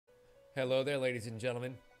Hello there, ladies and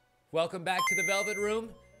gentlemen. Welcome back to the Velvet Room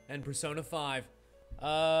and Persona 5.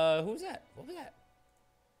 Who's that? What was that?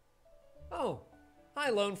 Oh, hi,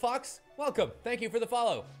 Lone Fox. Welcome. Thank you for the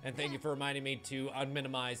follow. And thank you for reminding me to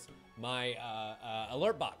unminimize my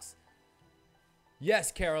alert box.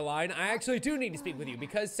 Yes, Caroline, I actually do need to speak with you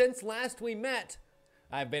because since last we met,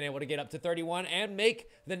 I've been able to get up to 31 and make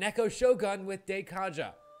the Neko Shogun with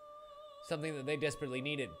Deikaja. Something that they desperately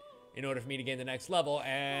needed in order for me to gain the next level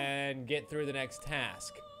and get through the next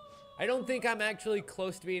task. I don't think I'm actually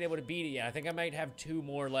close to being able to beat it yet. I think I might have 2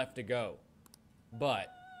 more left to go. But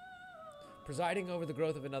presiding over the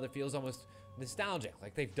growth of another feels almost nostalgic,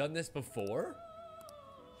 like they've done this before.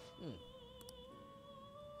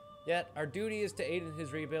 Yet our duty is to aid in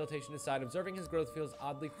his rehabilitation aside. Observing his growth feels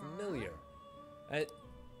oddly familiar.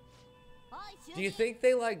 Do you think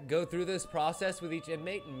they like go through this process with each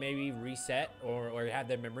inmate and maybe reset or have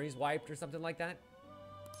their memories wiped or something like that?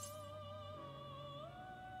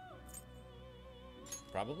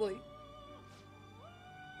 Probably.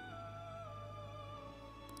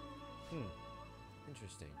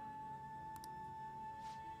 Interesting.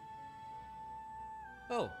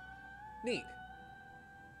 Oh, neat.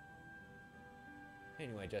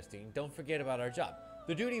 Anyway, Justine, don't forget about our job.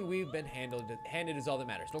 The duty we've been handed is all that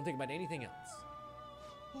matters. Don't think about anything else.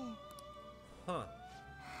 Huh.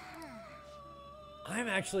 I'm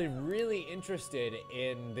actually really interested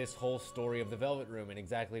in this whole story of the Velvet Room and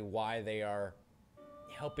exactly why they are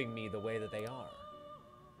helping me the way that they are.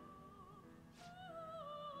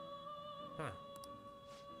 Huh.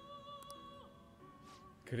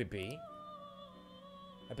 Could it be?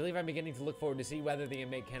 I believe I'm beginning to look forward to see whether the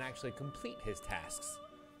inmate can actually complete his tasks.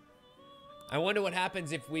 I wonder what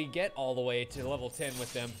happens if we get all the way to level 10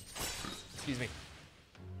 with them. Excuse me.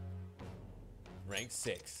 Rank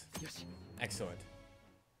 6. Excellent.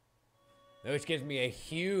 Which gives me a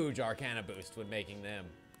huge Arcana boost when making them.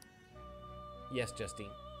 Yes,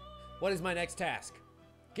 Justine. What is my next task?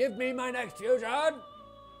 Give me my next fusion!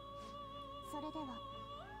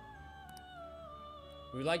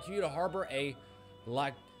 We would like you to harbor a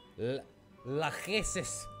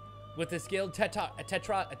Lachesis with the skill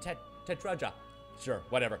Tetraja. Sure,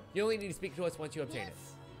 whatever. You only need to speak to us once you obtain it.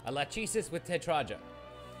 A Lachesis with Tetraja.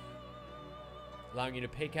 Allowing you to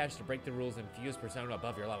pay cash to break the rules and fuse persona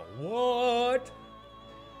above your level. What?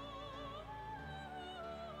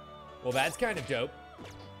 Well, that's kind of dope.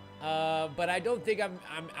 But I don't think I'm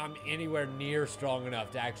anywhere near strong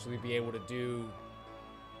enough to actually be able to do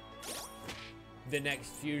the next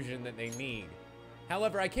fusion that they need.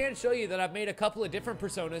 However, I can show you that I've made a couple of different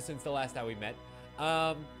personas since the last time we met.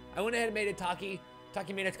 I went ahead and made a Taki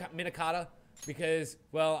Minakata because,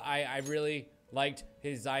 well, I really liked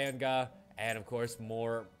his Zionga, and of course,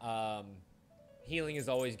 more healing is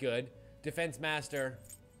always good. Defense Master,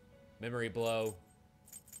 Memory Blow,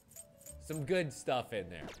 some good stuff in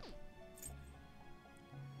there.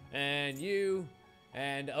 And you,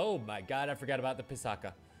 and oh my god, I forgot about the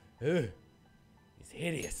Pisaka. Ugh, he's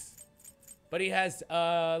hideous. But he has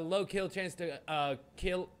low chance to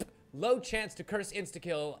curse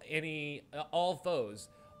insta-kill any all foes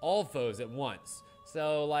at once.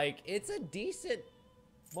 So like it's a decent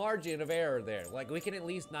margin of error there. Like we can at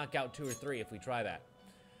least knock out 2 or 3 if we try that.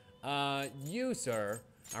 You, sir,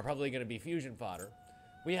 are probably gonna be fusion fodder.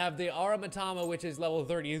 We have the Aramatama, which is level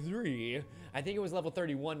 33. I think it was level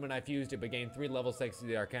 31 when I fused it, but gained 3 levels thanks to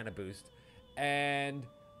the Arcana boost. And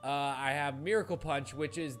I have Miracle Punch,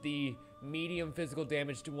 which is the medium physical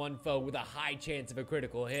damage to one foe with a high chance of a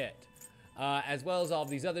critical hit. As well as all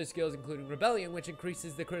of these other skills, including Rebellion, which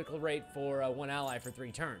increases the critical rate for one ally for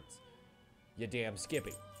 3 turns. You damn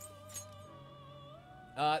Skippy.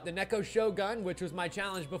 The Neko Shogun, which was my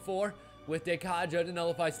challenge before, with Deikaja to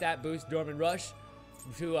nullify stat boost, Dormant Rush,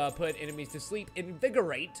 to put enemies to sleep.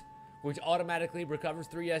 Invigorate, which automatically recovers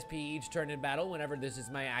 3 SP each turn in battle whenever this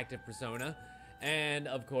is my active persona. And,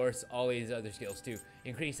 of course, all these other skills too.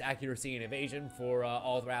 Increase accuracy and evasion for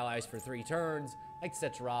all allies for 3 turns,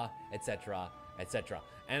 etc., etc., etc.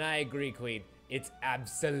 And I agree, Queen. It's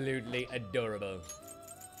absolutely adorable.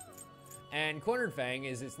 And Cornered Fang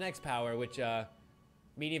is its next power, which,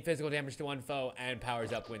 medium physical damage to one foe and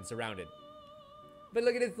powers up when surrounded. But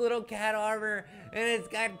look at its little cat armor, and it's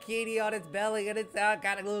got kitty on its belly, and it's got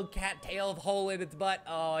a little cat tail hole in its butt.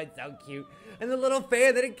 Oh, it's so cute. And the little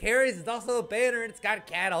fan that it carries is also a banner, and it's got a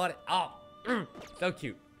cat on it. Oh, so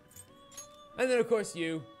cute. And then, of course,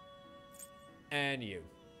 you. And you.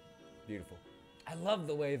 Beautiful. I love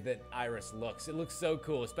the way that Iris looks. It looks so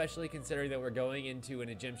cool, especially considering that we're going into an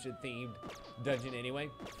Egyptian-themed dungeon anyway.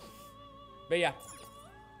 But yeah.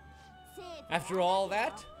 After all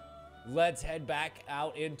that, let's head back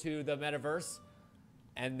out into the metaverse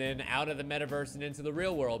and then out of the metaverse and into the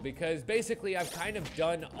real world, because basically I've kind of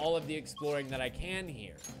done all of the exploring that I can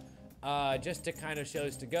here. Just to kind of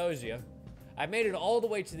shows to Gojia, I made it all the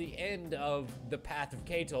way to the end of the Path of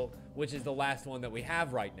Catel, which is the last one that we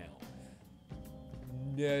have right now.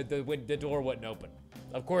 The door wouldn't open.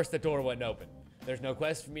 Of course the door wouldn't open. There's no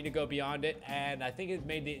quest for me to go beyond it, and I think it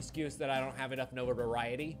made the excuse that I don't have enough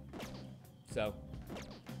notoriety. So.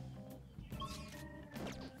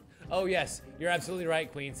 Oh yes, you're absolutely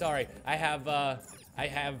right, Queen. Sorry, I have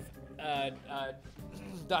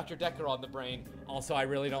Dr. Decker on the brain. Also, I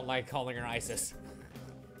really don't like calling her Isis.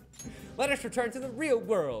 Let us return to the real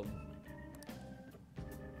world.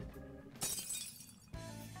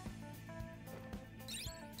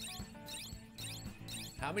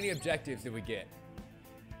 How many objectives did we get?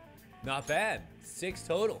 Not bad. 6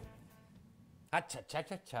 total.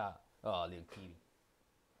 Ha-cha-cha-cha-cha. Oh, little kitty.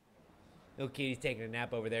 Little kitty's taking a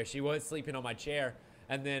nap over there. She was sleeping on my chair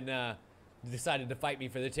and then decided to fight me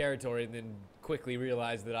for the territory and then quickly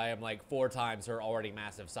realized that I am like 4 times her already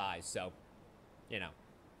massive size. So, you know.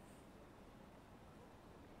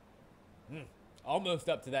 Almost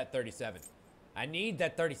up to that 37. I need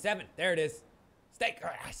that 37. There it is.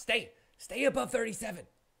 Stay above 37.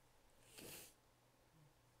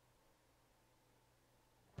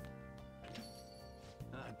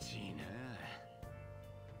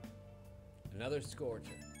 Another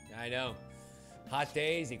scorcher. I know. Hot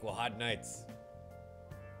days equal hot nights.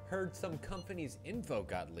 Heard some company's info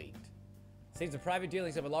got leaked. Seems the private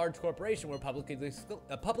dealings of a large corporation were publicly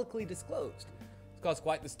disclosed. It's caused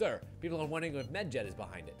quite the stir. People are wondering if MedJet is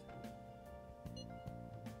behind it.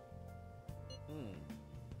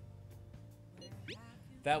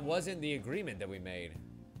 That wasn't the agreement that we made.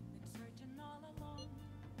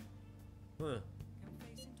 Huh.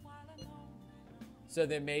 So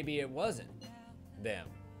then maybe it wasn't them.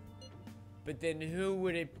 But then who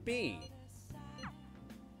would it be?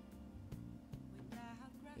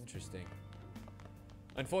 Interesting.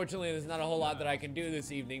 Unfortunately, there's not a whole lot that I can do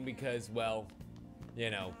this evening because, well,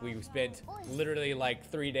 you know, we spent literally like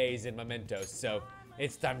 3 days in Mementos, so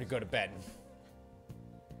it's time to go to bed.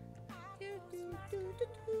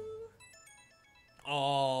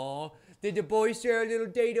 Aww, did the boys share a little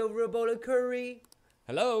date over a bowl of curry?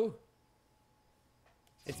 Hello?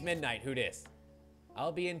 It's midnight, who dis?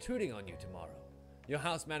 I'll be intruding on you tomorrow. Your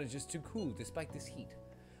house manages to cool despite this heat.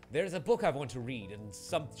 There's a book I want to read, and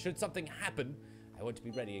should something happen, I want to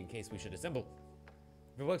be ready in case we should assemble.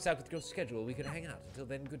 If it works out with your schedule, we can hang out. Until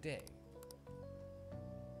then, good day.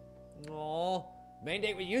 Aww, main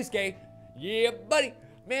date with Yusuke. Yeah, buddy,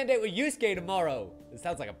 main date with Yusuke tomorrow. This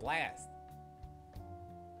sounds like a blast.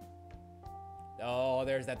 Oh,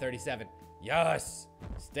 there's that 37. Yes!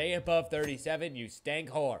 Stay above 37, you stank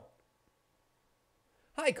whore.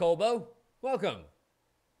 Hi, Colbo. Welcome.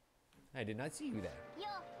 I did not see you there. Yeah.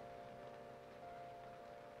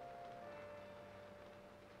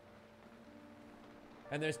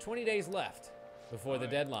 And there's 20 days left before the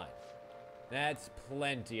deadline. That's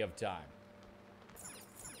plenty of time.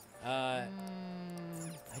 I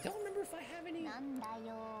don't remember if I have any.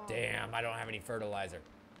 Damn, I don't have any fertilizer.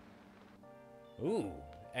 Ooh,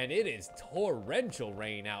 and it is torrential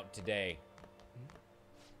rain out today.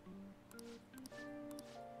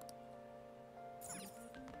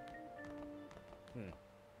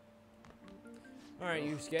 All right,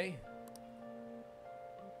 Yusuke.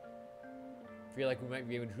 Feel like we might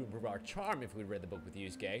be able to improve our charm if we read the book with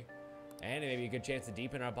Yusuke. And it may be a good chance to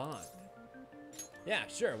deepen our bond. Yeah,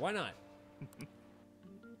 sure, why not?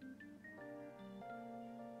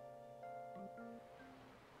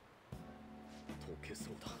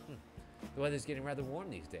 The weather's getting rather warm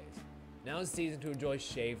these days. Now is the season to enjoy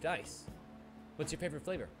shaved ice. What's your favorite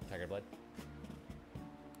flavor, Tiger Blood?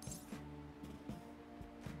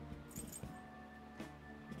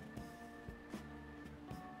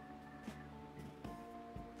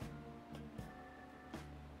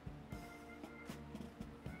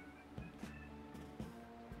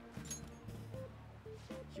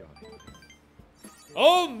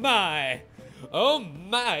 Oh my! Oh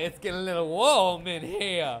my, it's getting a little warm in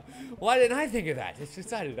here. Why didn't I think of that? It's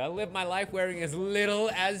decided I'll live my life wearing as little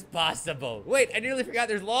as possible. Wait, I nearly forgot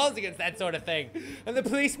there's laws against that sort of thing. And the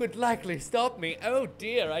police would likely stop me. Oh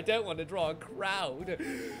dear, I don't want to draw a crowd.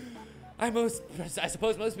 I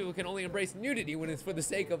suppose most people can only embrace nudity when it's for the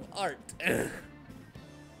sake of art.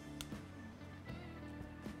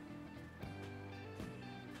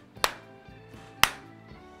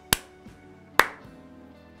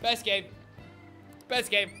 Best game. Best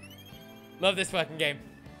game. Love this fucking game.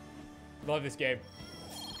 Love this game.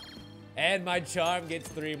 And my charm gets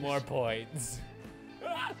 3 more points.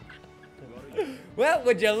 Well,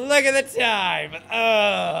 would you look at the time?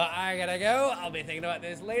 I gotta go. I'll be thinking about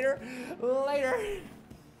this later.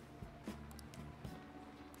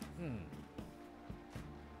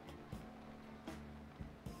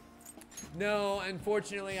 No,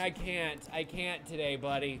 unfortunately, I can't. I can't today,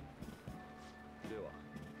 buddy.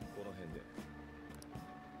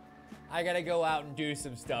 I gotta go out and do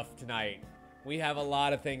some stuff tonight. We have a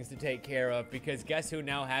lot of things to take care of because guess who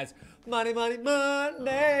now has money, money,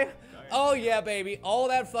 money? Oh yeah, baby. All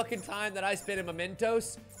that fucking time that I spent in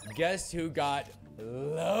Mementos, guess who got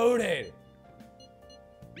loaded?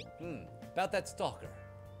 About that stalker.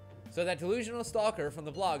 So that delusional stalker from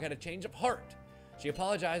the blog had a change of heart. She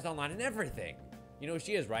apologized online and everything. You know who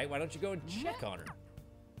she is, right? Why don't you go and check on her?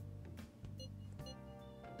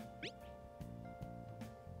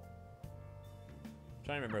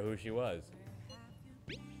 Trying to remember who she was.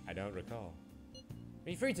 I don't recall. Are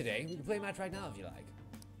you free today? We can play a match right now if you like.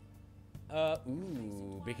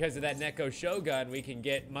 Ooh, because of that Neko Shogun, we can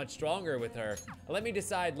get much stronger with her. Let me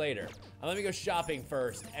decide later. Let me go shopping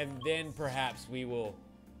first, and then perhaps we will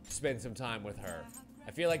spend some time with her.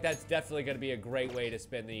 I feel like that's definitely going to be a great way to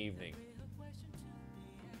spend the evening.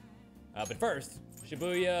 But first,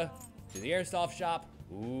 Shibuya to the airsoft shop.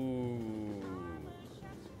 Ooh.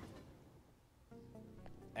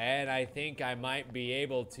 And I think I might be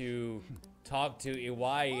able to talk to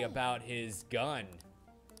Iwai about his gun.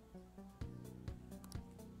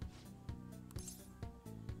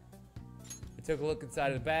 I took a look inside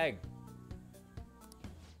of the bag.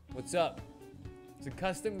 What's up? It's a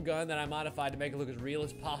custom gun that I modified to make it look as real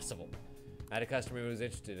as possible. I had a customer who was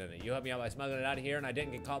interested in it. You helped me out by smuggling it out of here and I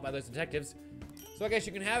didn't get caught by those detectives. So I guess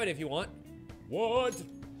you can have it if you want. What?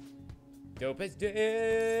 Dope as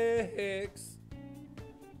dicks.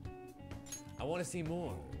 I want to see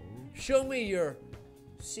more. Show me your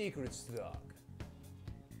secret stock.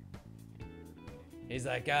 He's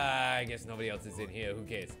like, I guess nobody else is in here. Who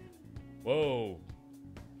cares? Whoa.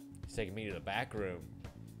 He's taking me to the back room.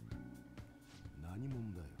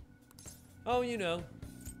 Oh, you know.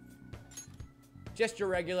 Just your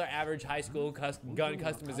regular average high school gun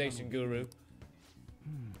customization guru.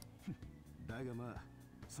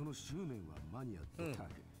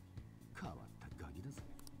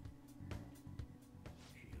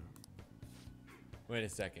 Wait a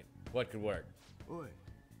second. What could work?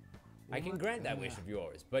 I can grant that wish of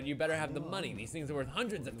yours, but you better have the money. These things are worth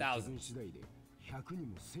hundreds of thousands.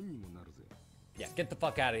 Yeah, get the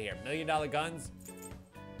fuck out of here. $1 million guns?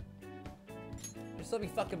 Just let me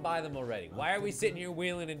fucking buy them already. Why are we sitting here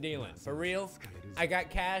wheeling and dealing? For real? I got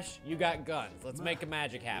cash, you got guns. Let's make the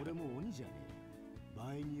magic happen.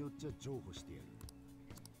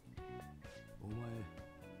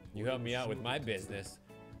 You helped me out with my business,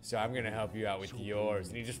 so I'm gonna help you out with yours.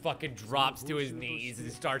 And he just fucking drops to his knees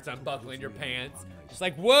and starts unbuckling your pants. Just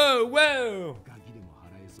like, whoa, whoa!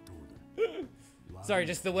 Sorry,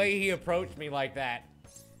 just the way he approached me like that.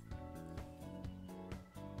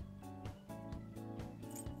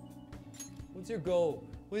 What's your goal?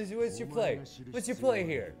 What's your play? What's your play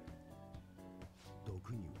here?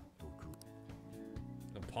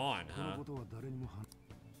 A pawn, huh?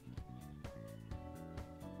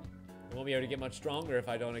 I won't be able to get much stronger if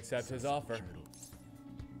I don't accept his offer.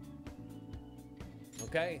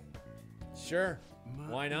 Okay. Sure.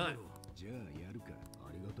 Why not?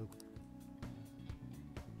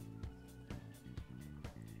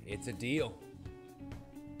 It's a deal.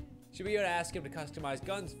 Should be able to ask him to customize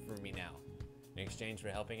guns for me now, in exchange for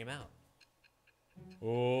helping him out.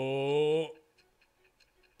 Oh.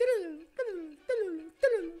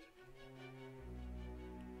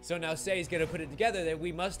 So now Sei's gonna put it together that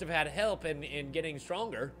we must have had help in getting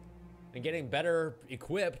stronger and getting better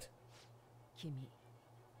equipped.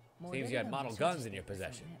 Seems you had model guns in your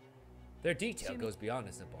possession. Their detail goes beyond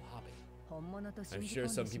a simple hobby. I'm sure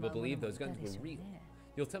some people believe those guns were real.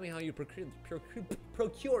 You'll tell me how you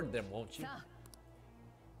procured them, won't you?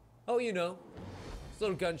 Oh, you know, this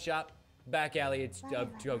little gun shop, back alley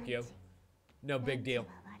of Tokyo. No big deal.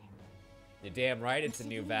 You're damn right it's a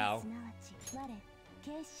new Val.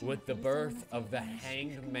 With the birth of the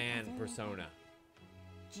Hanged Man persona,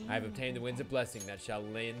 I have obtained the winds of blessing that shall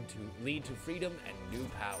lead to freedom and new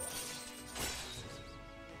power.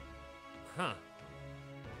 Huh.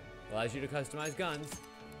 Allows you to customize guns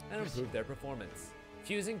and improve their performance.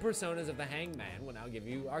 Fusing personas of the Hanged Man will now give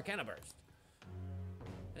you Arcana Burst.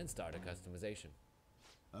 And start a customization.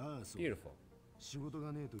 Beautiful.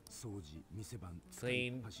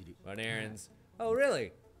 Clean, run errands. Oh,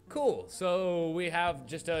 really? Cool. So we have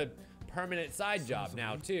just a permanent side job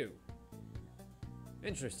now, too.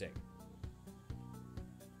 Interesting.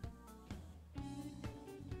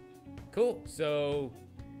 Cool. So,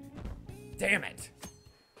 damn it.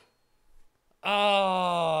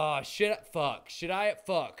 Oh, fuck. Should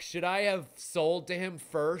I have sold to him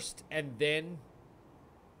first and then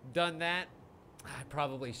done that? I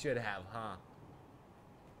probably should have, huh?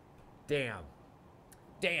 Damn.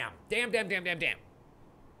 Damn.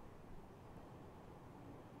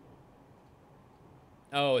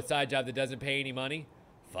 Oh, a side job that doesn't pay any money?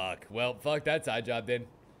 Fuck. Well, fuck that side job then.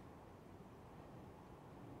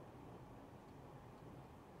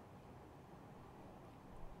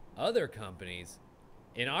 Other companies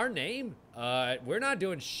in our name, we're not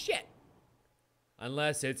doing shit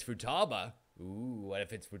unless it's Futaba. Ooh, what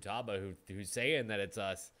if it's Futaba who's saying that it's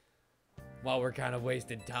us while we're kind of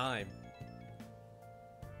wasting time?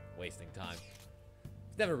 Wasting time.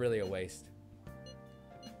 It's never really a waste.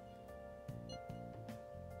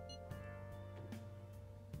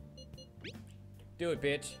 Do it,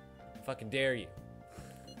 bitch. Fucking dare you.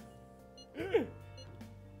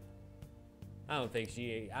 I don't think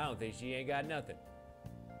she ain't got nothing.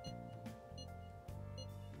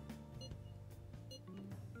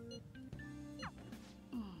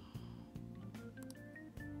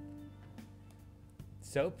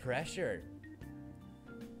 So pressured.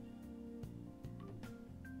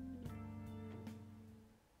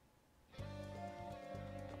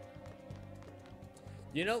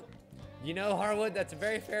 You know, Harwood, that's a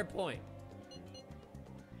very fair point.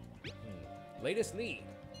 Latest lead.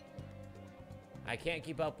 I can't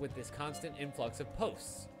keep up with this constant influx of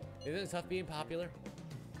posts. Isn't it tough being popular?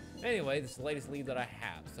 Anyway, this is the latest lead that I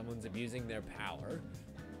have. Someone's abusing their power.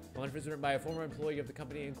 One was written by a former employee of the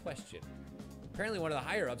company in question. Apparently one of the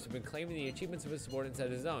higher-ups have been claiming the achievements of his subordinates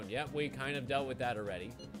as his own. Yep, we kind of dealt with that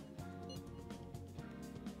already.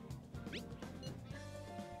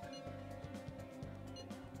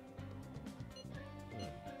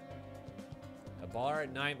 A bar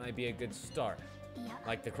at night might be a good start. Yeah.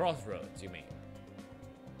 Like the Crossroads, you mean?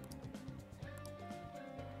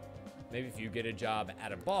 Maybe if you get a job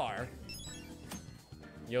at a bar,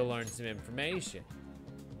 you'll learn some information.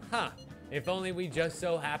 Huh. If only we just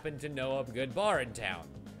so happen to know a good bar in town.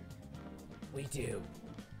 We do.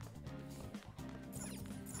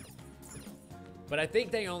 But I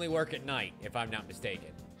think they only work at night, if I'm not mistaken.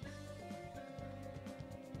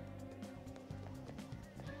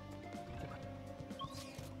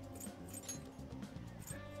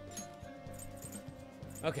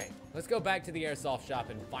 Okay, let's go back to the airsoft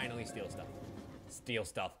shop and finally steal stuff. Steal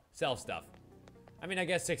stuff. Sell stuff. I mean, I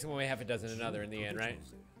guess 6 in one way, half a dozen another in the end, right?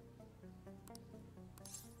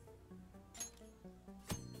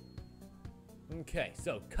 Okay,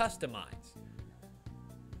 so customize.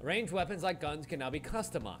 Ranged weapons like guns can now be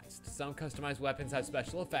customized. Some customized weapons have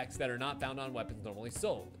special effects that are not found on weapons normally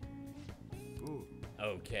sold.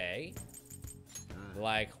 Okay.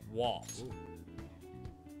 Like walls.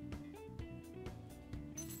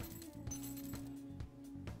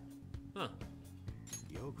 Huh.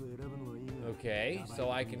 Okay, so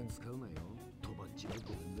I can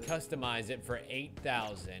customize it for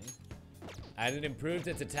 8,000. And it improves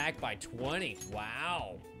its attack by 20.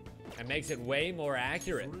 Wow. That makes it way more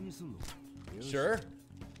accurate. Sure.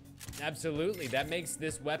 Absolutely. That makes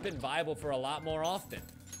this weapon viable for a lot more often.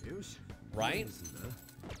 Right?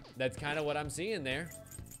 That's kind of what I'm seeing there.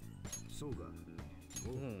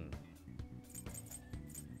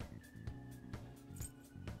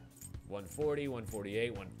 140,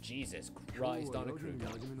 148, Jesus Christ on a crew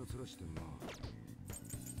gun.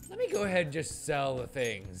 Let me go ahead and just sell the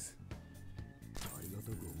things.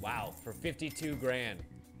 Wow, for 52 grand.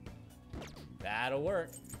 That'll work.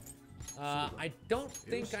 I don't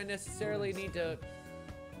think I necessarily need to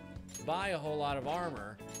buy a whole lot of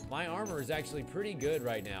armor. My armor is actually pretty good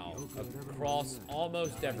right now across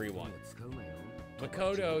almost everyone.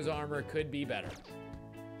 Makoto's armor could be better.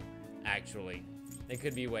 Actually, it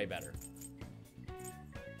could be way better.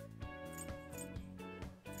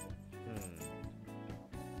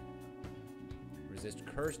 Resist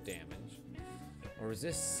curse damage. Or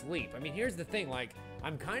resist sleep. I mean, here's the thing, like,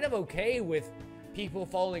 I'm kind of okay with people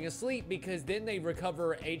falling asleep because then they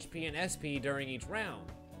recover HP and SP during each round.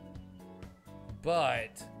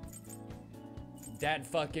 But that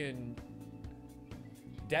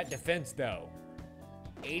defense though,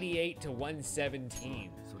 88 to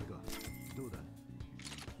 117.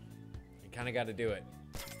 You kind of got to do it.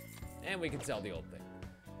 And we can sell the old thing.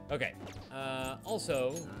 Okay.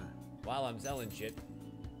 Also, while I'm selling shit,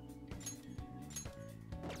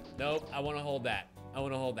 nope, I want to hold that. I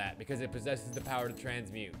want to hold that because it possesses the power to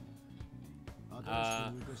transmute.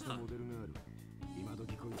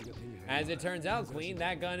 As it turns out, Queen,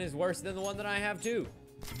 that gun is worse than the one that I have too.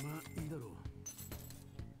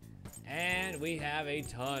 And we have a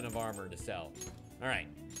ton of armor to sell. All right.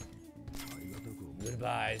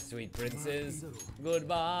 Goodbye, sweet princes.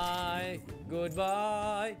 Goodbye.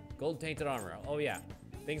 Goodbye. Gold tainted armor. Oh, yeah.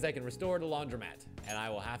 Things I can restore to laundromat. And I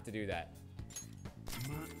will have to do that.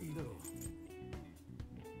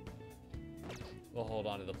 We'll hold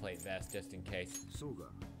on to the plate vest just in case.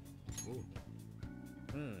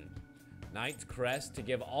 Knight's Crest to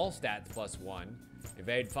give all stats +1.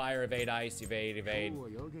 Evade fire, evade ice, evade, evade.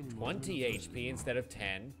 20 HP instead of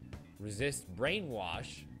 10. Resist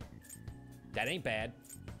brainwash. That ain't bad.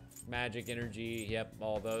 Magic, energy, yep,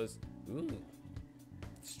 all those. Ooh.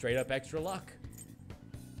 Straight up extra luck.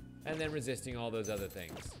 And then resisting all those other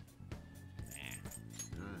things.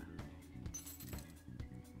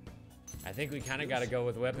 I think we kind of got to go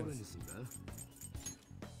with weapons.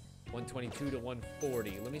 122 to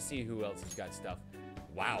 140. Let me see who else has got stuff.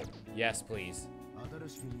 Wow. Yes, please.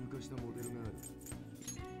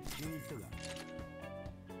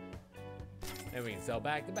 And we can sell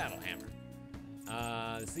back the battle hammer.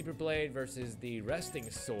 The sleeper blade versus the resting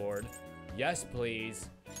sword. Yes, please.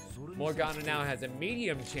 Morgana now has a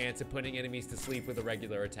medium chance of putting enemies to sleep with a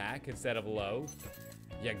regular attack instead of low.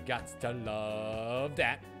 You got to love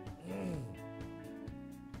that.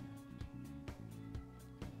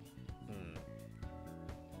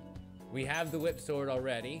 We have the whip sword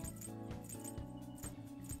already.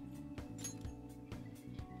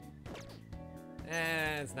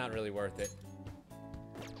 It's not really worth it.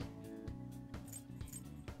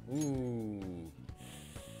 Ooh.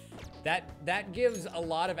 That gives a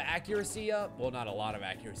lot of accuracy up. Well, not a lot of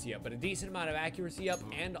accuracy up, but a decent amount of accuracy up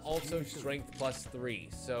and also strength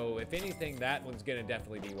 +3. So if anything, that one's gonna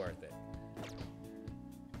definitely be worth it.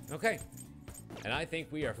 Okay. And I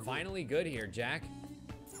think we are finally good here, Jack.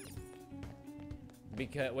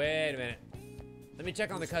 Because, wait a minute. Let me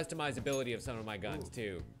check on the customizability of some of my guns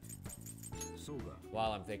too.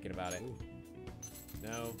 While I'm thinking about it.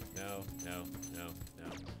 No, no, no, no,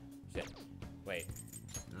 no. Shit. Wait.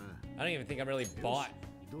 I don't even think I really bought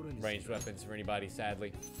ranged weapons for anybody,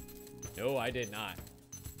 sadly. No, I did not.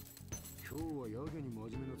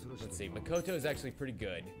 Let's see. Makoto is actually pretty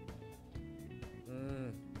good.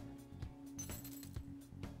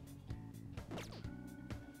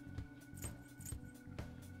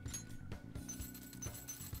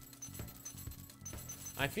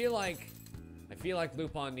 I feel like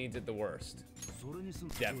Lupin needs it the worst.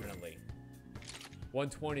 Definitely.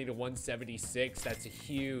 120 to 176, that's a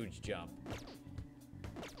huge jump.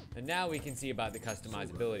 And now we can see about the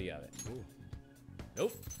customizability of it.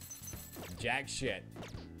 Nope. Jack shit.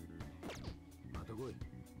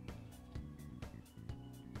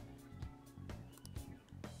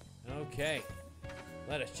 Okay.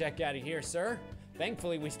 Let us check out of here, sir.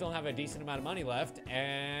 Thankfully, we still have a decent amount of money left,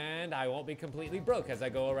 and I won't be completely broke as I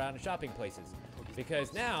go around to shopping places.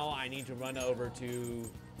 Because now I need to run over to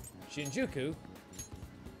Shinjuku.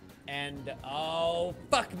 And, oh,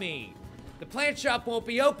 fuck me. The plant shop won't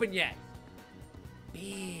be open yet.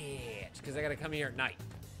 Bitch, because I gotta come here at night.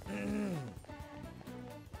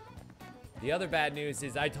 The other bad news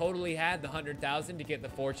is I totally had the 100,000 to get the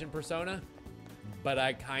fortune persona, but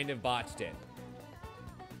I kind of botched it.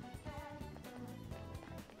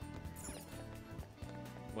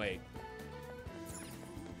 Wait.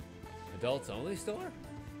 Adults only store?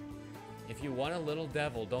 If you want a little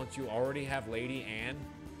devil, don't you already have Lady Anne?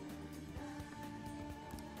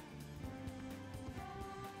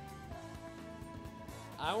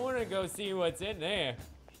 I want to go see what's in there.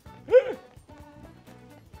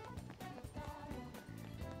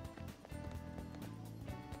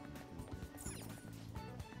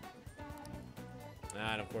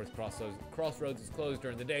 And of course, Crossroads is closed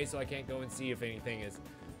during the day, so I can't go and see if anything is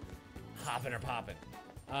hopping or popping.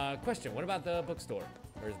 Question, what about the bookstore?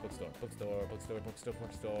 Where's the bookstore? Bookstore, bookstore, bookstore,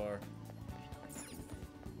 bookstore.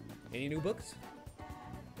 Any new books?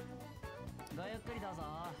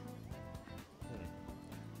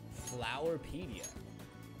 Flowerpedia.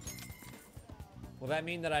 Will that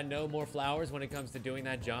mean that I know more flowers when it comes to doing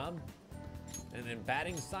that job? And then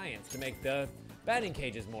batting science to make the batting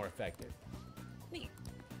cages more effective. Neat.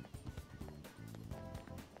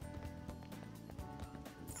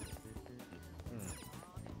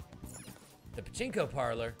 The pachinko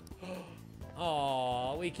parlor.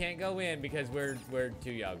 Oh, we can't go in because we're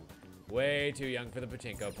too young. Way too young for the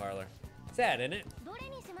pachinko parlor. Sad, isn't it?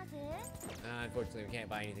 Unfortunately, we can't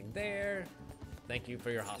buy anything there. Thank you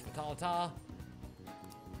for your hospitality.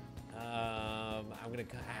 I'm gonna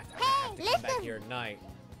have to come back here at night.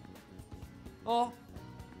 Oh,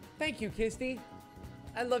 thank you, Kisty.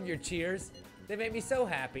 I love your cheers. They make me so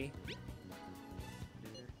happy.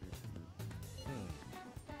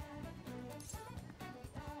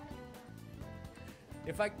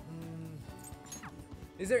 If I...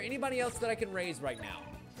 is there anybody else that I can raise right now?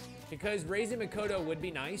 Because raising Makoto would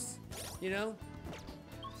be nice, you know?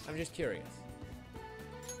 I'm just curious.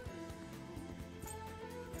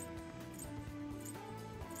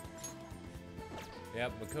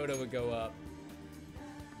 Yep, Makoto would go up.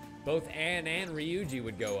 Both Ann and Ryuji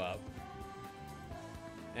would go up.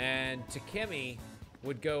 And Takemi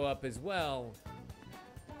would go up as well.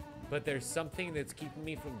 But there's something that's keeping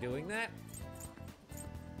me from doing that.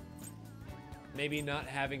 Maybe not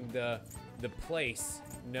having the place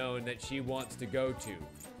known that she wants to go to.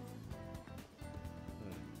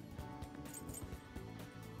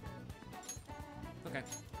 Okay.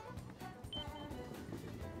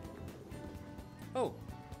 Oh,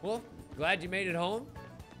 well, glad you made it home.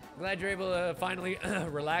 Glad you're able to finally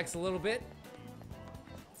relax a little bit.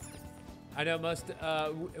 I know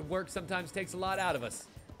work sometimes takes a lot out of us.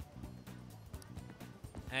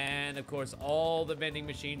 And of course, all the vending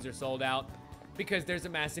machines are sold out because there's a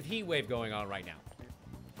massive heat wave going on right now.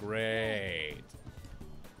 Great.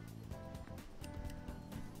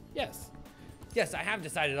 Yes. Yes, I have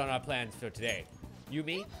decided on our plans for today. You,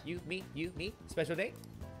 me, you, me, you, me. Special date?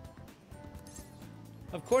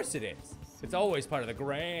 Of course it is. It's always part of the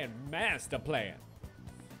grand master plan.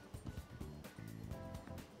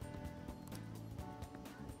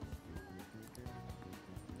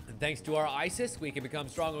 And thanks to our ISIS, we can become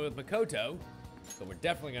stronger with Makoto. So we're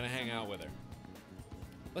definitely gonna hang out with her.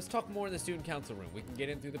 Let's talk more in the student council room. We can get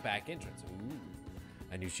in through the back entrance. Ooh,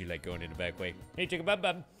 I knew she liked going in the back way. Hey, chicka bum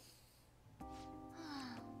bum.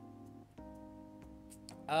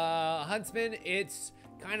 Huntsman, it's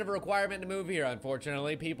kind of a requirement to move here,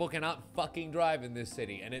 unfortunately. People cannot fucking drive in this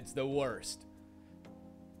city, and it's the worst.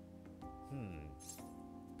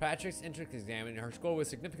 Patrick's entrance exam, and her score was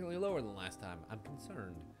significantly lower than last time. I'm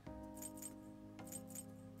concerned.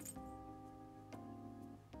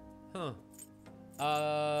 Huh.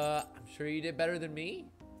 I'm sure you did better than me.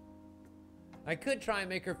 I could try and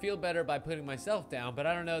make her feel better by putting myself down, but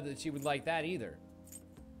I don't know that she would like that either.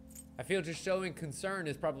 I feel just showing concern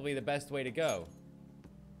is probably the best way to go.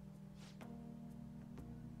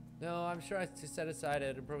 No, I'm sure I just set aside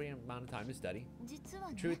an appropriate amount of time to study.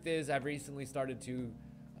 The truth is, I've recently started to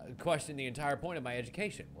question the entire point of my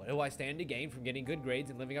education. What do I stand to gain from getting good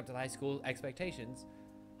grades and living up to the high school expectations?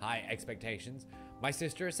 High expectations my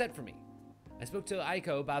sister has set for me. I spoke to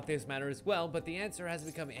Aiko about this matter as well, but the answer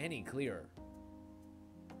hasn't become any clearer.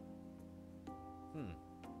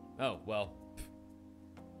 Oh, well.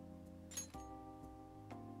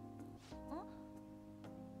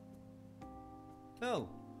 Oh,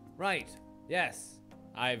 right. Yes.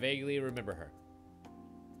 I vaguely remember her.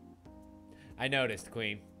 I noticed,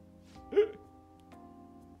 Queen.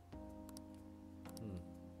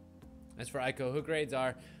 As for Aiko, her grades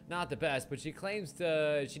are not the best, but she claims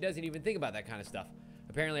she doesn't even think about that kind of stuff.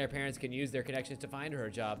 Apparently, her parents can use their connections to find her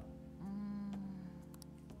a job.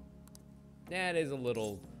 That is a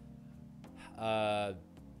little, fuck,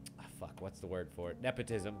 what's the word for it?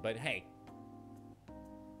 Nepotism, but hey.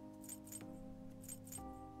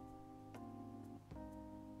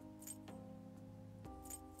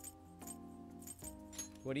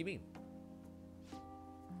 What do you mean?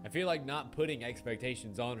 I feel like not putting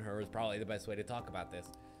expectations on her is probably the best way to talk about this.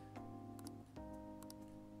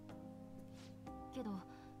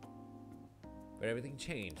 But everything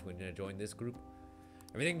changed when I joined this group.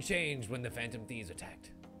 Everything changed when the Phantom Thieves attacked.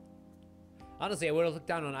 Honestly, I would have looked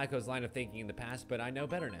down on Aiko's line of thinking in the past, but I know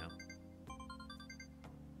better now.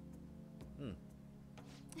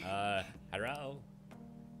 Hello?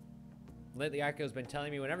 Lately, Aiko's been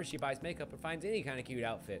telling me whenever she buys makeup or finds any kind of cute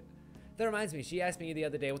outfit. That reminds me, she asked me the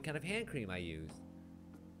other day what kind of hand cream I use.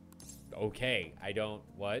 Okay, I don't...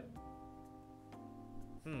 What?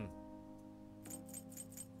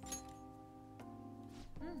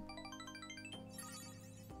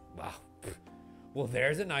 Wow. Well,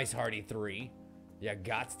 there's a nice hearty 3. You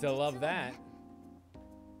gots to love that.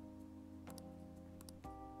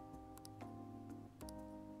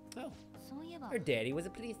 Oh. Her daddy was a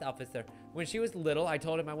police officer. When she was little, I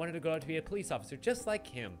told him I wanted to grow up to be a police officer, just like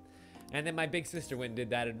him. And then my big sister went and did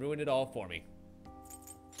that and ruined it all for me.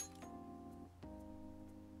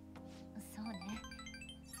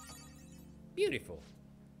 Beautiful.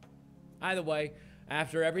 Either way,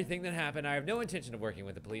 after everything that happened, I have no intention of working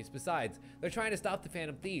with the police. Besides, they're trying to stop the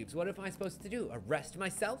Phantom Thieves. What am I supposed to do? Arrest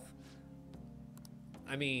myself?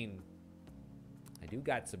 I mean, I do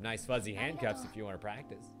got some nice fuzzy handcuffs if you want to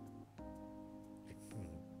practice.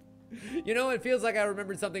 You know, it feels like I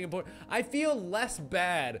remembered something important. I feel less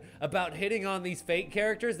bad about hitting on these fake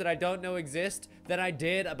characters that I don't know exist than I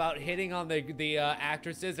did about hitting on the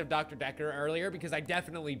actresses of Dr. Decker earlier, because I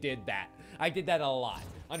definitely did that. I did that a lot.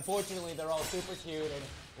 Unfortunately, they're all super cute, and,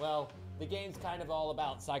 well, the game's kind of all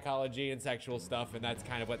about psychology and sexual stuff, and that's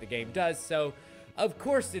kind of what the game does, so of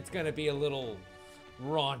course it's gonna be a little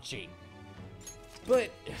raunchy.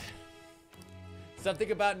 But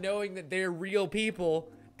something about knowing that they're real people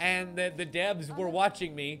and that the devs were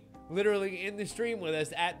watching me literally in the stream with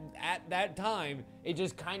us at that time, it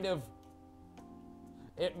just kind of,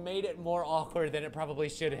 it made it more awkward than it probably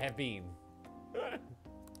should have been.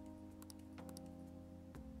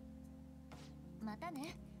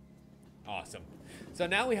 Awesome. So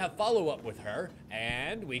now we have follow-up with her,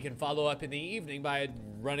 and we can follow up in the evening by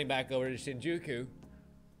running back over to Shinjuku.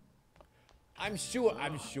 I'm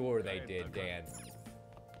sure they did, Dan.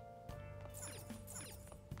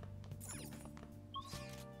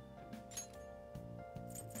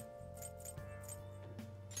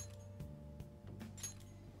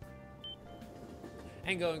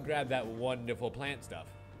 And go and grab that wonderful plant stuff.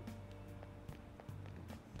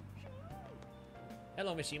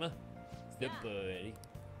 Hello, Mishima. The buddy.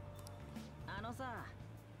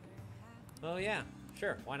 Oh yeah,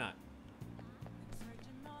 sure, why not?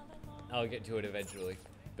 I'll get to it eventually.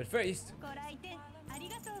 But first,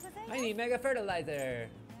 I need mega fertilizer.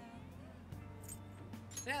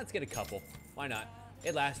 Yeah, let's get a couple. Why not?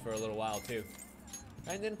 It lasts for a little while too.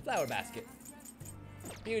 And then flower basket.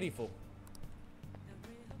 Beautiful.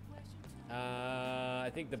 I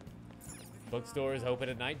think the bookstore is open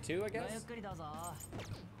at night too, I guess?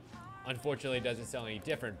 Unfortunately, it doesn't sell any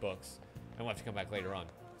different books, and we'll have to come back later on.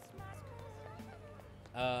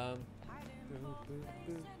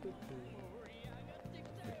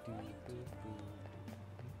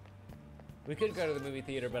 We could go to the movie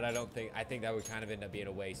theater, but I think that would kind of end up being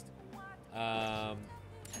a waste. And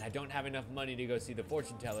I don't have enough money to go see the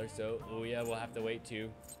fortune teller, so oh yeah, we'll have to wait too.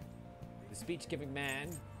 The speech-giving man,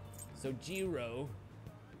 Sojiro.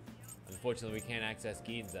 Unfortunately, we can't access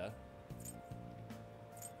Ginza.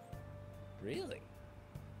 Really?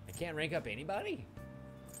 I can't rank up anybody?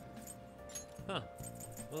 Huh.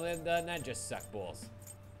 Well, then that just sucked balls.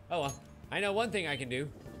 Oh well. I know one thing I can do.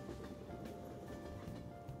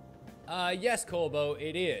 Yes, Colbo,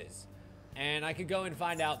 it is. And I could go and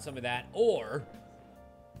find out some of that, or...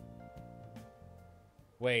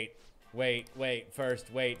 Wait.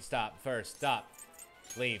 Stop.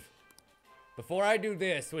 Leave. Before I do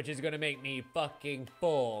this, which is gonna make me fucking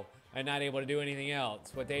full and not able to do anything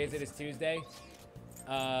else. What day is it? It's Tuesday.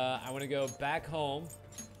 I wanna go back home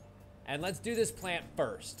and let's do this plant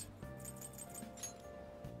first.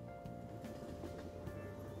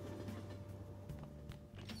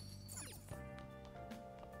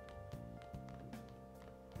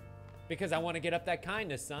 Because I want to get up that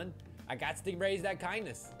kindness, son. I got to raise that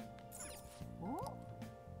kindness.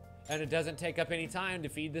 And it doesn't take up any time to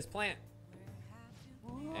feed this plant.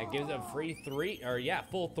 And it gives a free 3, or yeah,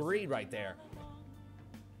 full 3 right there.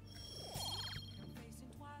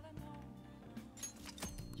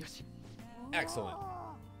 Excellent.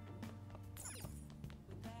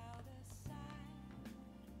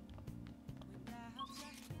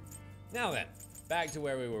 Now then, back to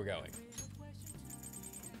where we were going.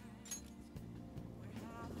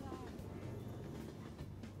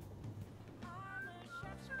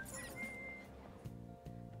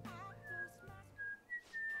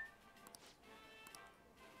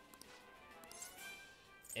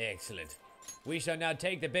 Excellent. We shall now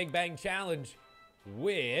take the Big Bang Challenge,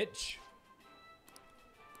 which,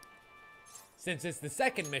 since it's the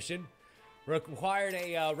second mission, required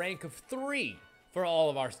a rank of 3 for all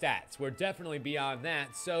of our stats. We're definitely beyond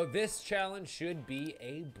that, so this challenge should be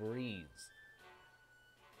a breeze.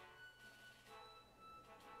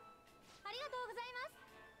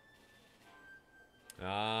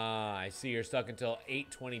 Ah, I see you're stuck until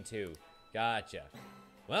 8:22. Gotcha.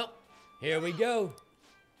 Well, here we go.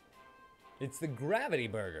 It's the Gravity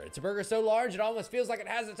Burger. It's a burger so large it almost feels like it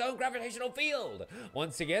has its own gravitational field.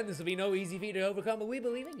 Once again, this will be no easy feat to overcome, but we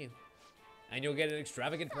believe in you. And you'll get an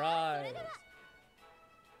extravagant prize.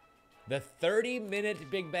 The 30-minute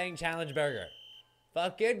Big Bang Challenge burger.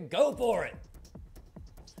 Fucking go for it.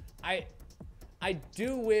 I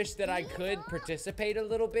do wish that I could participate a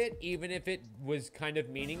little bit, even if it was kind of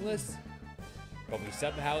meaningless. But we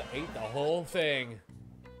somehow ate the whole thing.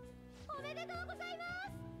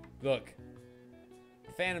 Look,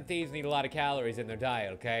 Phantom Thieves need a lot of calories in their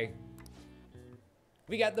diet, okay?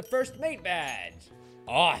 We got the First Mate badge.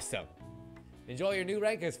 Awesome. Enjoy your new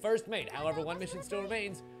rank as First Mate. However, one mission still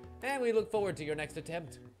remains, and we look forward to your next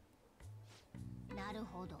attempt.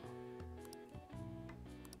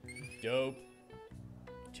 Dope.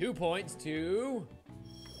 2 points to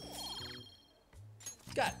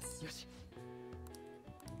Guts.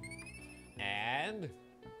 And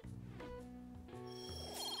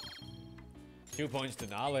 2 points to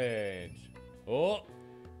Knowledge. Oh,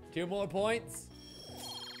 2 more points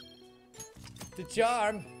to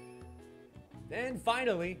Charm. And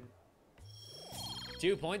finally,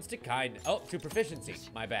 2 points to Kindness. Oh, to Proficiency.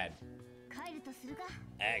 My bad.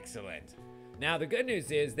 Excellent. Now, the good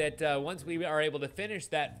news is that once we are able to finish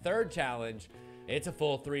that third challenge, it's a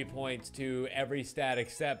full 3 points to every stat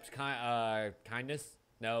except Kindness.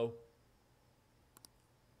 No.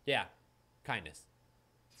 Yeah, Kindness.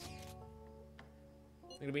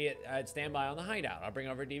 It's gonna be at standby on the hideout. I'll bring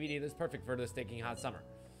over a DVD that's perfect for the stinking hot summer.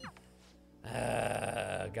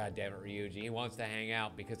 God damn it, Ryuji. He wants to hang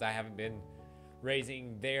out because I haven't been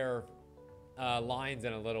raising their lines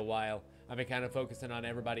in a little while. I've been kind of focusing on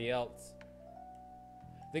everybody else.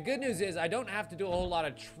 The good news is I don't have to do a whole lot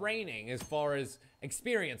of training as far as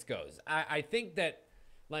experience goes. I think that,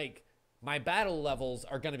 like, my battle levels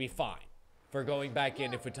are gonna be fine for going back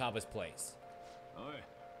into Futaba's place.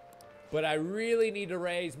 But I really need to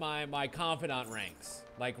raise my confidant ranks,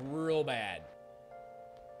 like, real bad.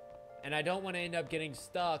 And I don't want to end up getting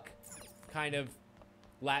stuck, kind of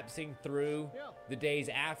lapsing through the days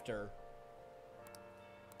after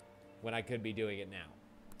when I could be doing it now.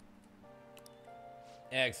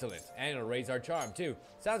 Excellent. And it'll raise our charm, too.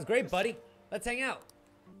 Sounds great, buddy. Let's hang out.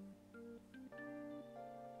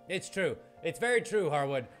 It's true. It's very true,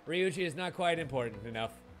 Harwood. Ryuji is not quite important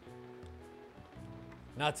enough.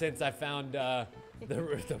 Not since I found the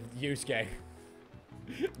Yusuke.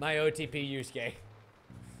 My OTP Yusuke.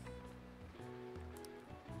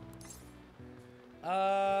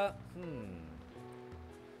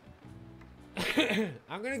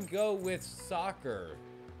 I'm gonna go with soccer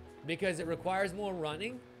because it requires more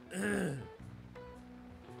running. I'm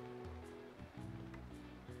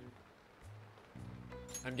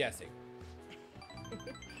guessing.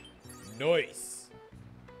 Nice.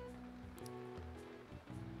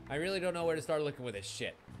 I really don't know where to start looking with this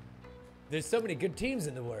shit. There's so many good teams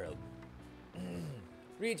in the world.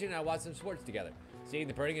 Ryuji and I watched some sports together. Seeing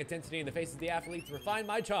the burning intensity in the faces of the athletes refined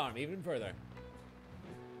my charm even further.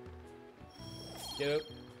 Dope.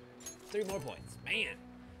 3 more points. Man,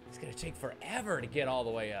 it's gonna take forever to get all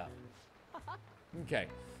the way up. Okay.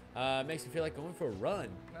 Makes me feel like going for a run.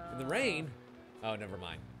 In the rain? Oh, never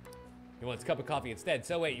mind. He wants a cup of coffee instead.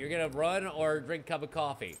 So wait, you're gonna run or drink a cup of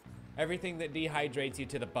coffee? Everything that dehydrates you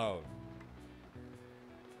to the bone.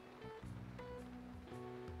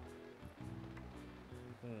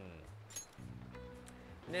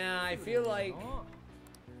 Nah, I feel like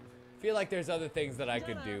there's other things that I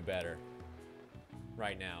could do better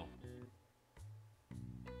right now.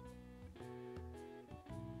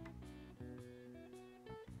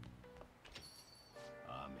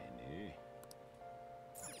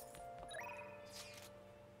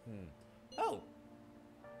 Oh.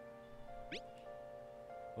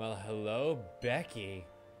 Well, hello, Becky.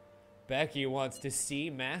 Becky wants to see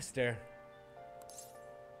Master.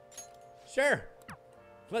 Sure.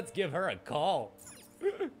 Let's give her a call.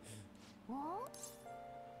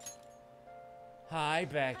 Hi,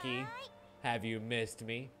 Becky. Hi. Have you missed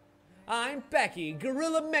me? I'm Becky,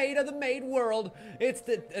 gorilla maid of the maid world. It's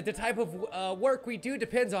the type of work we do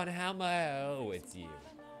depends on how much. Oh, it's you.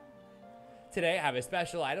 Today, I have a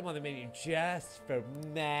special item on the menu just for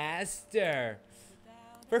Master.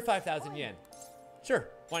 For 5,000 yen. Sure,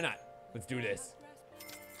 why not? Let's do this.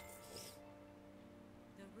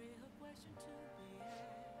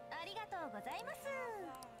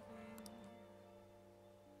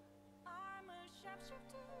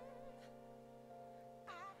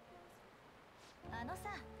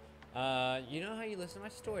 You know how you listened to my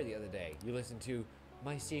story the other day? You listened to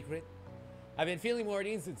my secret? I've been feeling more at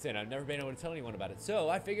ease since then. I've never been able to tell anyone about it. So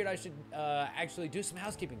I figured I should actually do some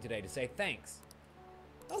housekeeping today to say thanks.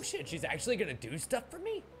 Oh shit, she's actually gonna do stuff for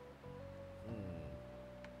me?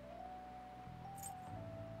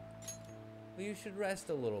 Well, you should rest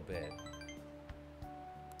a little bit.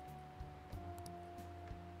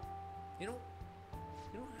 You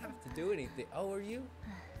don't have to do anything. Oh, are you?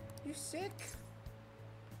 You sick?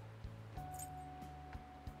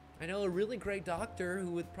 I know a really great doctor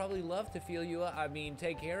who would probably love to feel you up. I mean,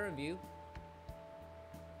 take care of you.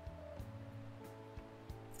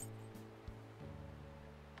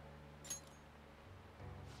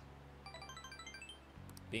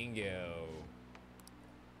 Bingo.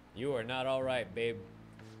 You are not all right, babe.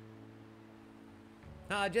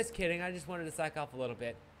 Nah, just kidding. I just wanted to slack off a little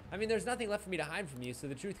bit. I mean, there's nothing left for me to hide from you, so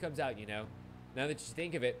the truth comes out, you know. Now that you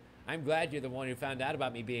think of it, I'm glad you're the one who found out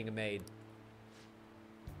about me being a maid.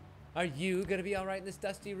 Are you gonna be alright in this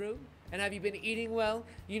dusty room? And have you been eating well?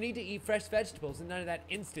 You need to eat fresh vegetables and none of that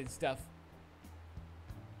instant stuff.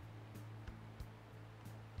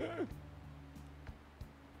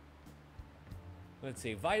 Let's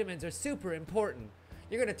see, vitamins are super important.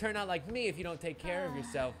 You're gonna turn out like me if you don't take care of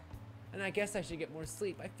yourself. And I guess I should get more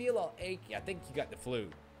sleep. I feel all achy. I think you got the flu.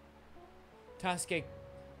 Taxe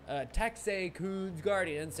Kuhn's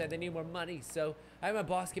guardian said they need more money, so I had my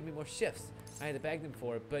boss give me more shifts. I had to beg them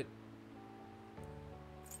for it, but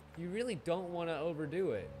you really don't want to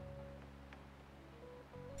overdo it.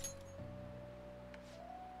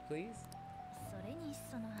 Please?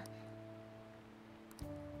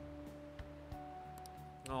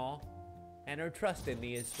 Aw, and her trust in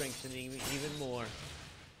me is strengthening me even more.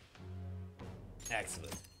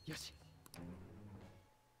 Excellent.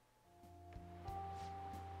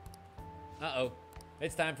 Uh-oh,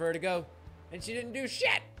 it's time for her to go. And she didn't do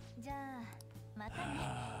shit!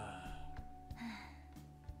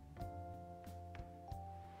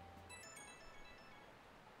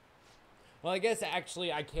 Well, I guess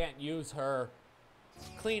actually I can't use her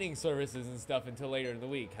cleaning services and stuff until later in the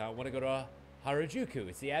week. I want to go to Harajuku.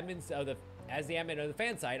 It's the admins of as the admin of the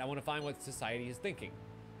fan site, I want to find what society is thinking.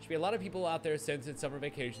 Should be a lot of people out there since it's summer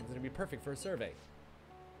vacations and it'd be perfect for a survey.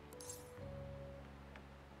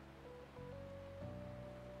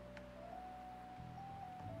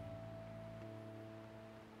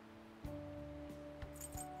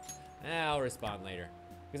 I'll respond later.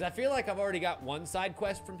 Because I feel like I've already got one side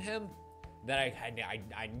quest from him that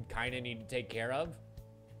I kind of need to take care of.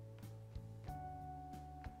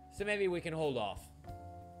 So maybe we can hold off.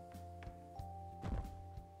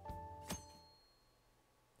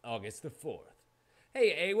 August the 4th.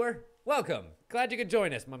 Hey, Awer. Welcome. Glad you could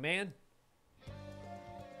join us, my man.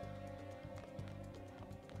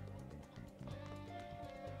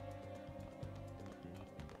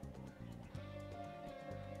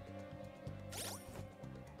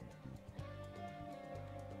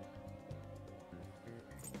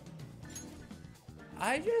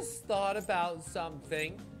 I just thought about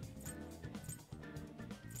something.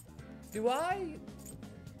 Do I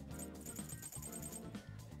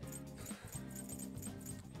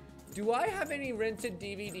have any rented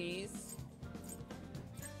DVDs?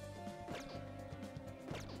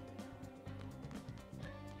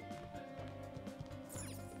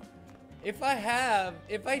 If I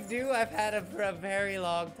do, I've had it for a very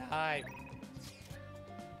long time.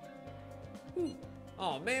 Ooh.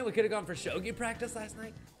 Oh man, we could have gone for shogi practice last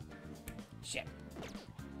night. Shit.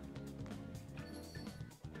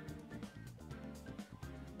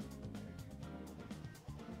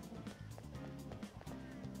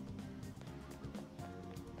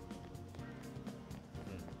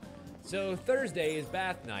 So Thursday is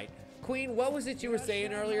bath night. Queen, what was it you were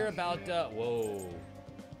saying earlier about, whoa.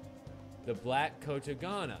 The Black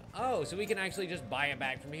Kotagana. Oh, so we can actually just buy it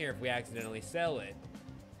back from here if we accidentally sell it.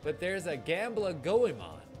 But there's a Gambler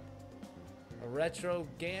Goemon. A retro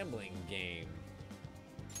gambling game.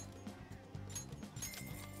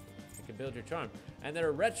 You can build your charm. And they're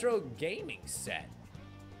a retro gaming set.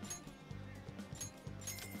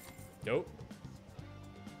 Dope.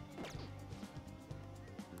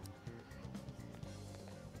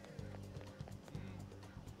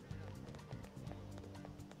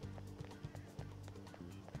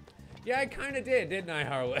 Yeah, I kind of did, didn't I,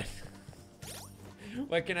 Harwood?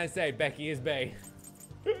 What can I say? Becky is bae.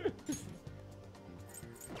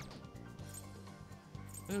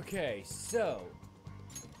 Okay, so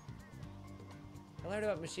I learned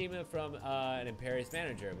about Mishima from an Imperious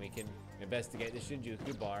manager, and we can investigate the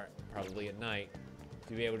Shinjuku bar probably at night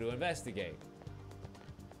to be able to investigate.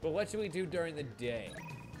 But what should we do during the day?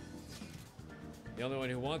 The only one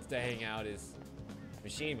who wants to hang out is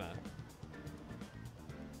Mishima.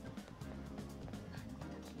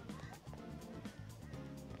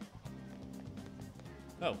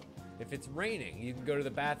 Oh, if it's raining, you can go to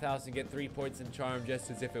the bathhouse and get 3 points in charm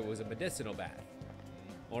just as if it was a medicinal bath.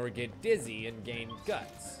 Or get dizzy and gain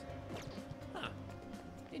guts. Huh,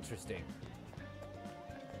 interesting.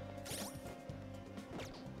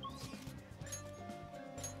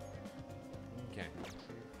 Okay.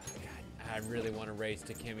 Oh, God, I really want to raise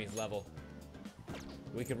Takemi's level.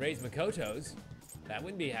 We can raise Makoto's. That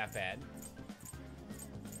wouldn't be half bad.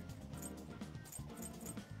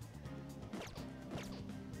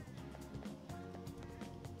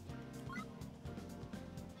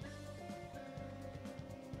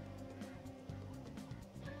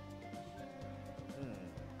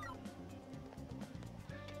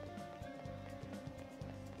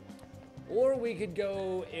 Or we could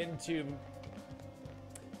go into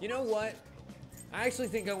You know what? I actually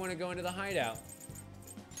think I want to go into the hideout.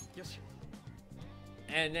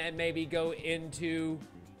 And then maybe go into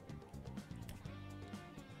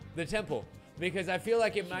the temple. Because I feel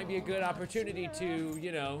like it might be a good opportunity to,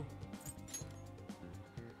 you know...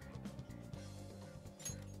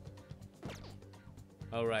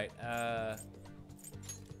 Oh, right. I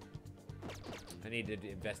need to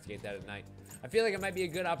investigate that at night. I feel like it might be a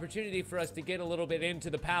good opportunity for us to get a little bit into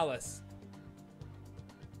the palace.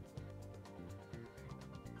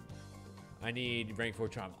 I need rank 4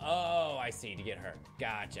 charm. Oh, I see, to get her.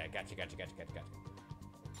 Gotcha.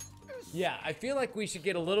 Yeah, I feel like we should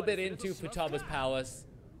get a little bit into Futaba's palace,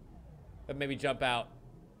 but maybe jump out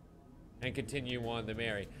and continue on the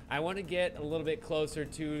Mary. I want to get a little bit closer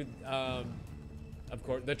to, of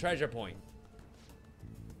course, the treasure point.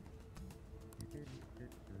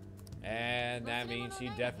 And that means she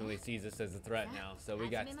definitely sees us as a threat now, so we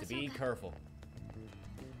got to be careful.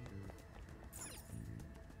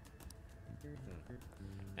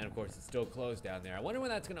 And of course, it's still closed down there. I wonder when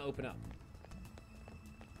that's going to open up.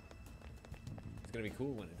 It's going to be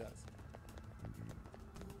cool when it does.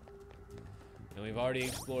 And we've already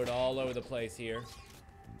explored all over the place here,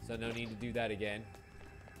 so no need to do that again.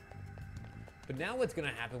 But now what's going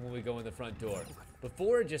to happen when we go in the front door?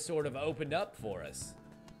 Before, it just sort of opened up for us.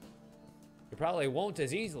 It probably won't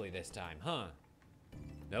as easily this time, huh?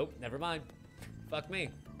 Nope, never mind. Fuck me.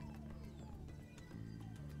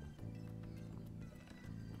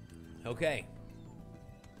 Okay.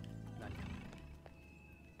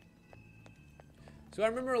 So I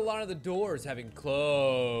remember a lot of the doors having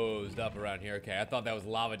closed up around here. Okay, I thought that was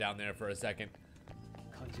lava down there for a second.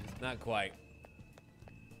 Not quite.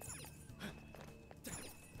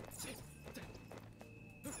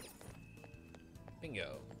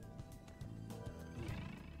 Bingo.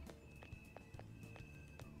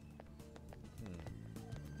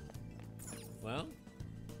 Well,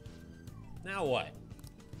 now what?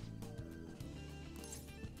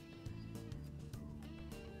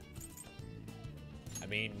 I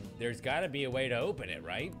mean, there's gotta be a way to open it,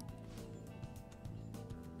 right?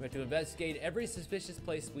 We have to investigate every suspicious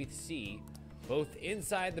place we see, both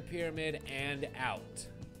inside the pyramid and out.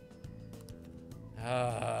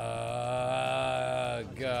 Ugh.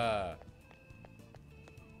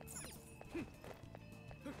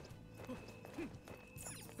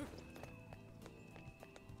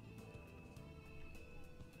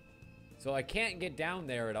 So I can't get down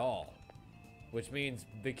there at all, which means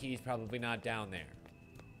the key's probably not down there.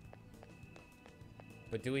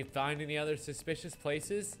 But do we find any other suspicious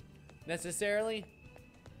places, necessarily?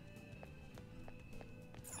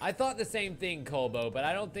 I thought the same thing, Kolbo, but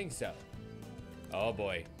I don't think so. Oh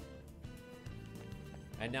boy.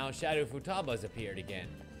 And now Shadow Futaba's appeared again.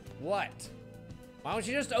 What? Why don't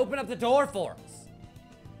you just open up the door for us?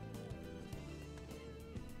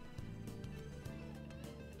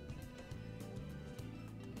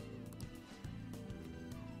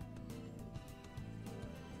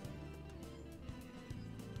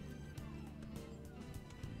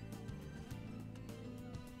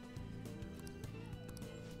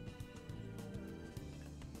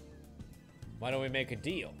 Why don't we make a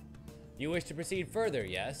deal? You wish to proceed further,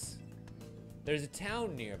 yes? There's a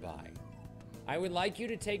town nearby. I would like you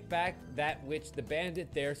to take back that which the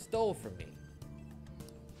bandit there stole from me.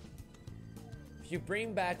 If you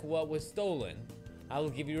bring back what was stolen, I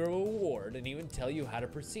will give you a reward and even tell you how to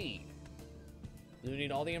proceed. You'll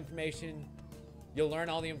need all the information. You'll learn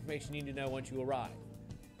all the information you need to know once you arrive.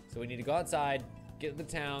 So we need to go outside, get to the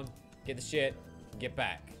town, get the shit, and get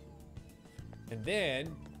back. And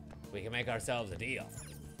then we can make ourselves a deal.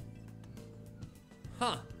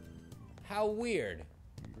 Huh. How weird.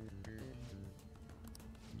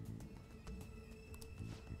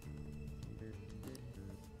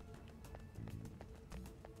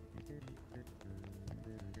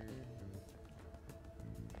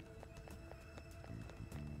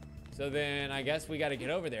 So then I guess we got to get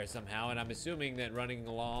over there somehow, and I'm assuming that running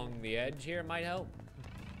along the edge here might help.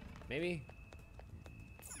 Maybe?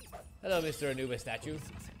 Hello, Mr. Anubis statue.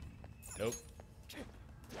 Nope.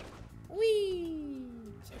 Whee!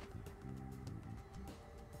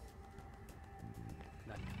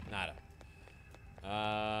 Nada.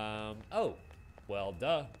 Oh. Well,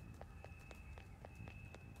 duh.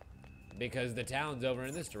 Because the town's over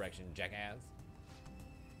in this direction, jackass.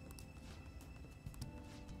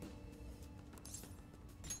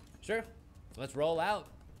 Sure. Let's roll out.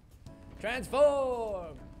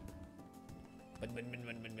 Transform!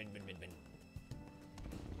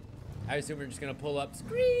 I assume we're just gonna pull up,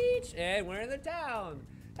 screech, and we're in the town.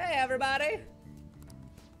 Hey, everybody!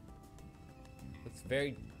 Looks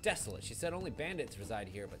very desolate. She said only bandits reside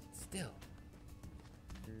here, but still.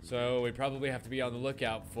 So we probably have to be on the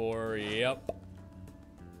lookout for, yep,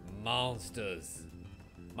 monsters.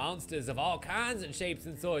 Monsters of all kinds and shapes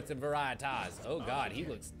and sorts and varieties. Oh god, he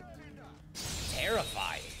looks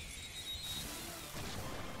terrifying.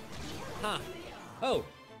 Huh. Oh,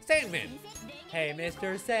 Sandman. Hey,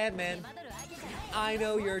 Mr. Sandman. I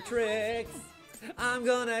know your tricks. I'm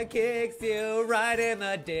gonna kick you right in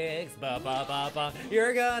the dicks. Ba ba ba ba.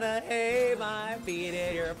 You're gonna hate my feet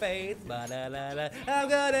in your face. Ba da da da. I'm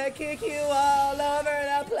gonna kick you all over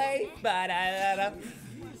the place. Ba da da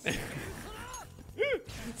da.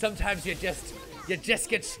 Sometimes you just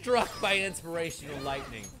get struck by inspirational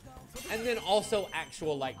lightning, and then also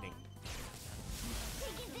actual lightning.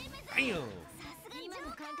 Bam.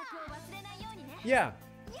 Yeah,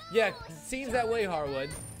 seems that way, Harwood.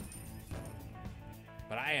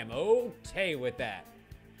 But I am okay with that.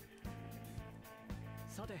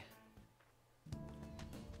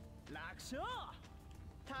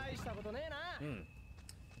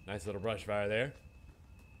 Nice little brush fire there.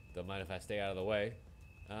 Don't mind if I stay out of the way.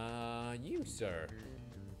 You, sir.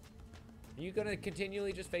 Are you gonna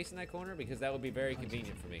continually just face in that corner? Because that would be very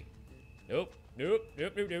convenient for me. Nope.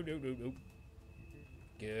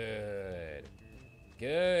 Good.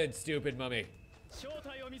 Good, stupid mummy.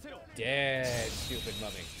 Dead, stupid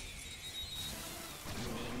mummy.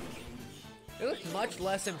 It looks much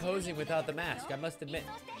less imposing without the mask, I must admit.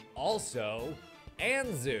 Also,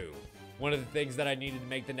 Anzu. One of the things that I needed to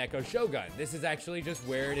make the Neko Shogun. This is actually just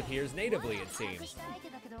where it appears natively, it seems.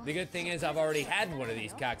 The good thing is I've already had one of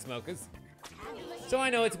these cocksmokers. So I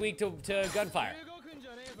know it's weak to gunfire.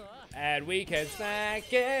 And we can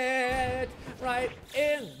smack it right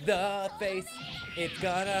in the face. It's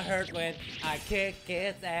gonna hurt when I kick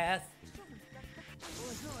its ass.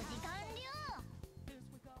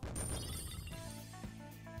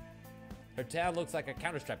 Her tail looks like a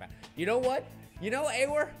Counter-Strike map. You know what? You know,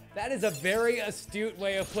 Awer? That is a very astute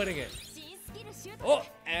way of putting it. Oh,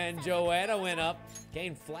 and Joanna went up.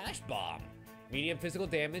 Gained Flash Bomb. Medium physical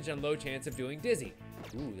damage and low chance of doing dizzy.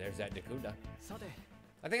 Ooh, there's that Dakunda.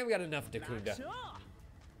 I think I've got enough Dakunda.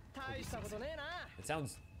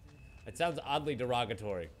 It sounds oddly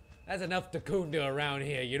derogatory. That's enough Dakunda around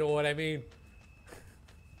here, you know what I mean?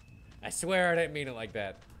 I swear I didn't mean it like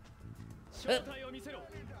that. Got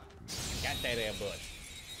that ambush.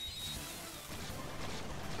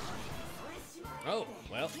 Oh,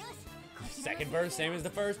 well. Second burst, same as the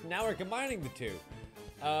first. Now we're combining the two.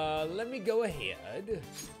 Let me go ahead.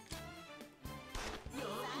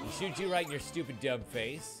 Shoot you right in your stupid dumb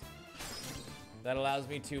face. That allows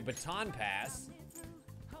me to baton pass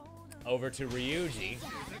over to Ryuji.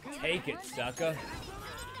 Take it, sucker.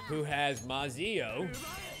 Who has Mazio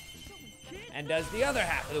and does the other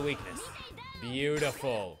half of the weakness.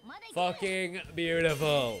 Beautiful. Fucking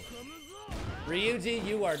beautiful. Ryuji,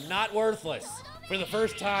 you are not worthless for the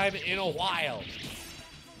first time in a while.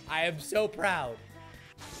 I am so proud.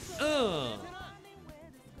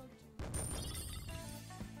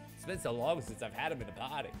 It's been so long since I've had him in a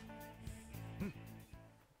party.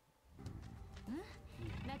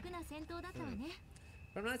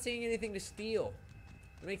 But I'm not seeing anything to steal.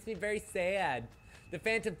 It makes me very sad. The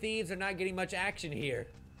Phantom Thieves are not getting much action here.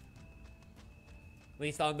 At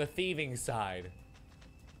least on the thieving side.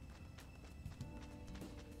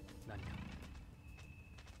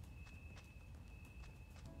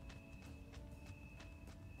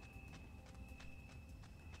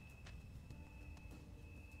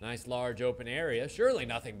 Nice large open area. Surely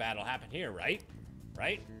nothing bad will happen here, right?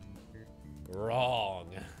 Right? Wrong.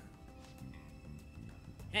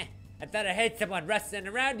 I thought I heard someone rustling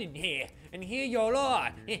around in here, and here you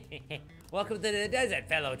are. Welcome to the desert,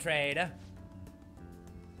 fellow trader.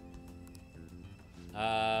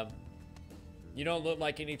 You don't look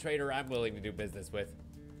like any trader I'm willing to do business with.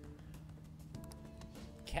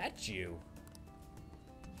 Catch you?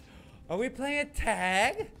 Are we playing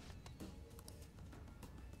tag?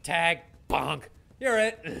 Tag, bonk. You're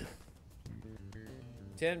it.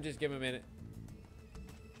 Tim, just give him a minute.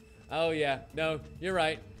 Oh yeah, no, you're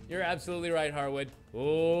right. You're absolutely right, Harwood.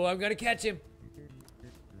 Oh, I'm gonna catch him.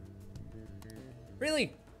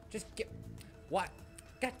 Really? Just get, what?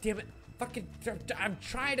 God damn it. Fucking, I'm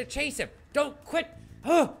trying to chase him. Don't quit.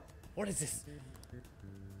 Huh? What is this?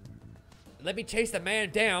 Let me chase the man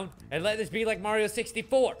down and let this be like Mario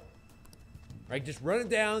 64. Right, just run him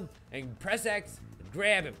down and press X and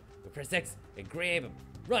grab him. Press X and grab him.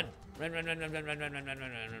 Run. Run, run, run, run, run, run, run, run, run,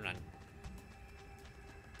 run, run, run.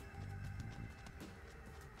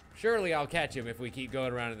 Surely I'll catch him if we keep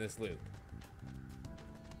going around in this loop.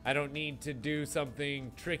 I don't need to do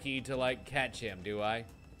something tricky to, like, catch him, do I?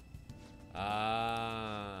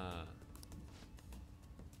 Ah.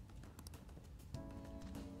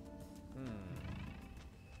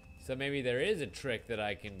 So maybe there is a trick that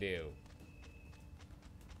I can do.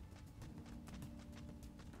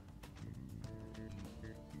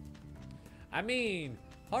 I mean,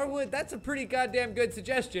 hardwood, that's a pretty goddamn good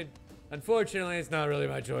suggestion. Unfortunately, it's not really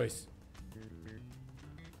my choice.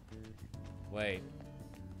 Wait.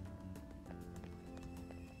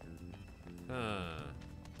 Huh.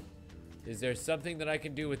 Is there something that I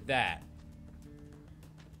can do with that?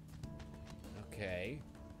 Okay.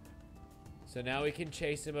 So now we can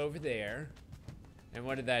chase him over there. And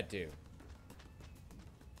what did that do?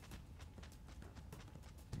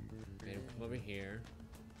 Made him come over here.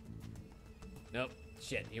 Nope.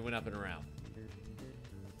 Shit, he went up and around.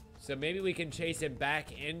 So maybe we can chase him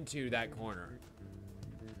back into that corner.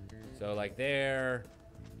 So like there.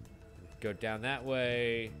 Go down that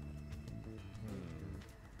way.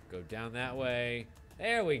 Go down that way.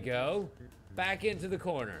 There we go. Back into the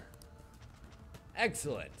corner.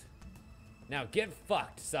 Excellent. Now get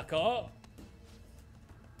fucked, sucker.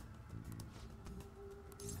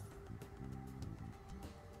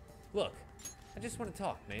 Look, I just want to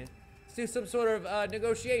talk, man. Let's do some sort of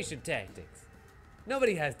negotiation tactics.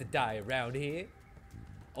 Nobody has to die around here.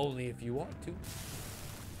 Only if you want to.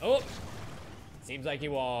 Oh! Seems like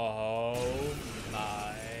you are. Oh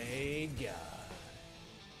my god.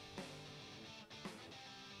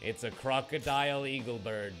 It's a crocodile eagle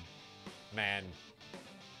bird, man.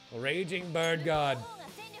 A raging bird god.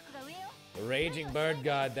 A raging bird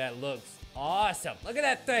god that looks awesome. Look at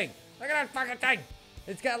that thing. Look at that fucking thing.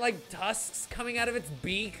 It's got like tusks coming out of its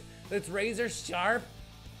beak that's razor sharp.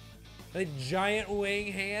 With giant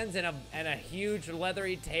wing hands and a huge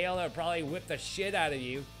leathery tail that'll probably whip the shit out of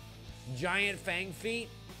you. Giant fang feet.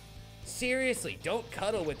 Seriously, don't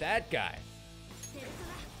cuddle with that guy.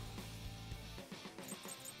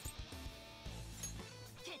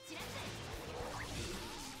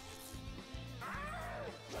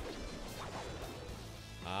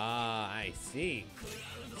 Ah, I see.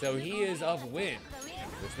 So he is of wind,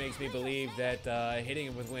 which makes me believe that hitting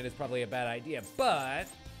him with wind is probably a bad idea. But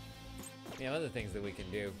we have other things that we can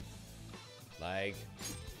do, like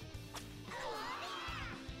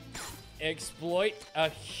exploit a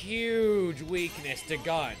huge weakness to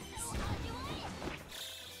guns.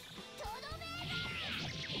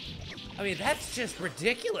 I mean, that's just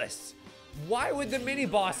ridiculous. Why would the mini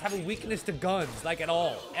boss have a weakness to guns, like at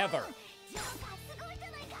all, ever?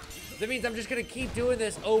 That means I'm just gonna keep doing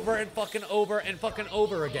this over and fucking over and fucking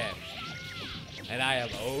over again. And I am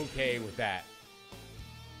okay with that.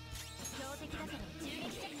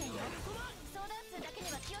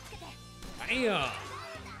 Bam!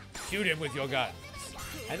 Shoot him with your guns.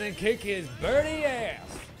 And then kick his birdie ass.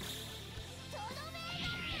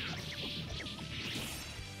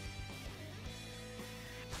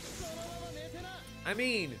 I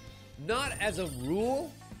mean, not as a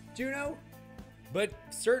rule, Juno, but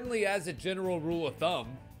certainly as a general rule of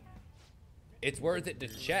thumb, it's worth it to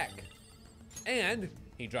check. And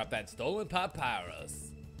he dropped that stolen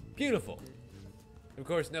papyrus. Beautiful. Of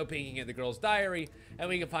course, no peeking at the girl's diary, and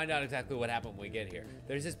we can find out exactly what happened when we get here.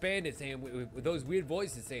 There's this bandit saying, with those weird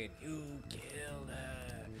voices saying, "You killed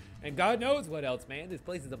her." And God knows what else, man. This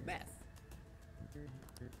place is a mess.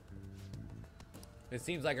 It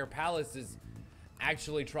seems like her palace is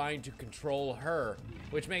actually trying to control her,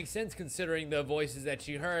 which makes sense considering the voices that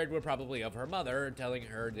she heard were probably of her mother telling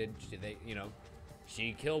her that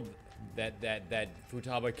she killed that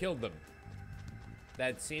Futaba killed them.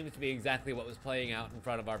 That seems to be exactly what was playing out in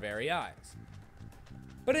front of our very eyes.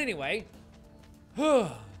 But anyway,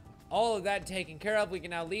 all of that taken care of, we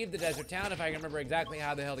can now leave the desert town if I can remember exactly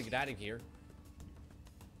how the hell to get out of here.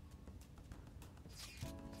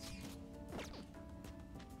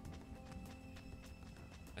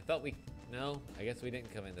 I thought no, I guess we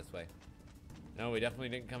didn't come in this way. No, we definitely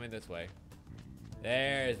didn't come in this way.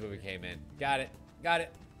 There's where we came in. Got it,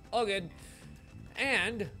 all good.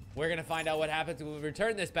 And we're gonna find out what happens when we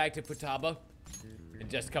return this back to Futaba in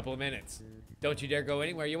just a couple of minutes. Don't you dare go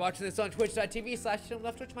anywhere. You're watching this on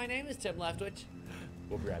twitch.tv/TimLeftwich. My name is Tim Leftwich.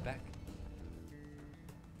 We'll be right back.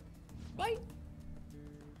 Bye.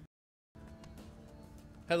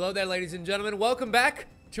 Hello there, ladies and gentlemen. Welcome back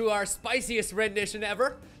to our spiciest rendition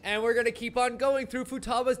ever. And we're gonna keep on going through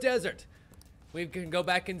Futaba's desert. We can go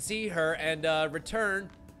back and see her and return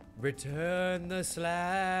the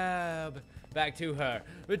slab back to her.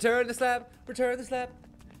 Return the slab,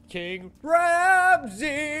 King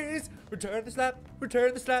Ramses, return the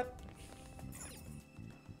slab.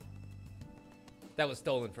 That was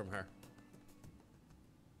stolen from her.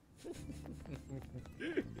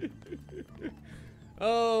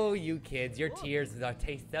 Oh, you kids, your tears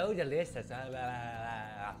taste so delicious.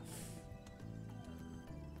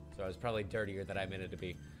 So I was probably dirtier than I meant it to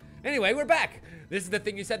be. Anyway, we're back. This is the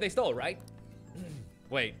thing you said they stole, right?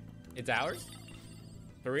 Wait, it's ours?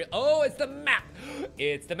 For real? Oh, it's the map.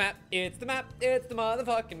 It's the map. It's the map. It's the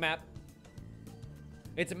motherfucking map.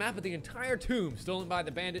 It's a map of the entire tomb stolen by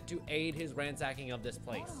the bandit to aid his ransacking of this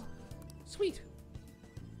place. Sweet.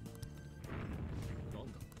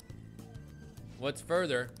 What's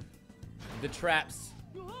further, the traps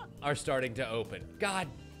are starting to open. God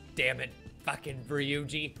damn it, fucking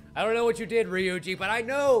Ryuji. I don't know what you did, Ryuji, but I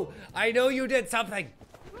know you did something.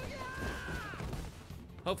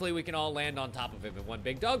 Hopefully we can all land on top of him in one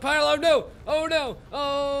big dog pile. Oh no, oh no,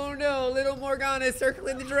 oh no, little Morgana is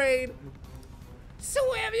circling the drain.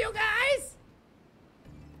 Swim, you guys!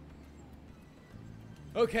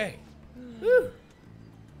 Okay. Whew.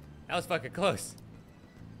 That was fucking close.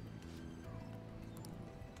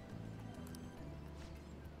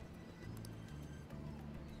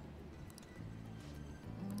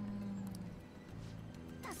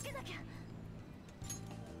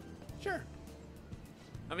 Sure.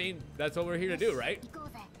 I mean, that's what we're here to do, right?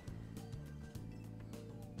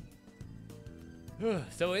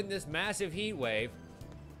 So in this massive heat wave,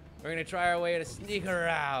 we're gonna try our way to sneak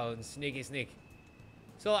around, sneaky sneak.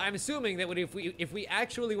 So I'm assuming that if we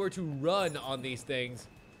actually were to run on these things,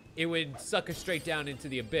 it would suck us straight down into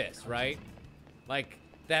the abyss, right? Like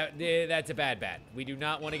that's a bad. We do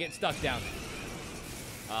not want to get stuck down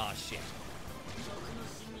there. Oh shit.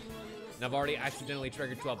 And I've already accidentally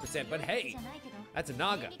triggered 12%, but hey, that's a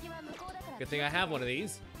Naga. Good thing I have one of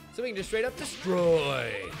these, so we can just straight up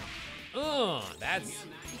destroy.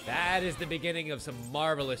 That is the beginning of some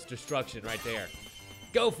marvelous destruction right there.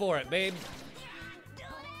 Go for it, babe.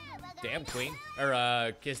 Damn, Queen. Or,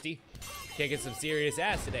 Kisty. Kicking some serious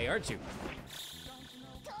ass today, aren't you?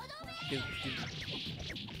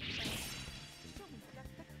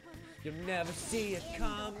 You'll never see it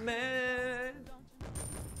coming.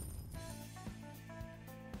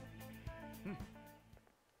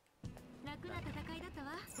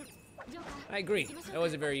 I agree. That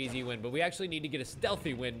was a very easy win, but we actually need to get a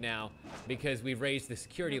stealthy win now because we've raised the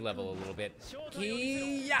security level a little bit.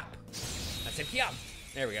 Ki-yap! I said ki-yap.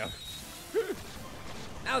 There we go.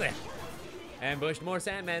 Now then. Ambushed more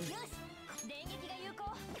Sandmen.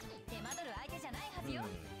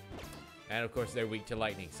 And of course they're weak to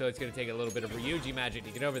lightning, so it's gonna take a little bit of Ryuji magic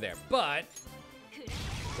to get over there. But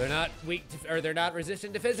they're not weak to, or they're not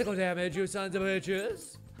resistant to physical damage, you sons of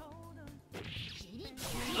bitches.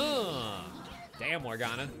 Damn,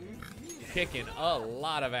 Morgana. Kicking a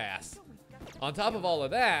lot of ass. On top of all of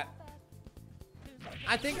that,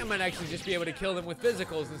 I think I might actually just be able to kill them with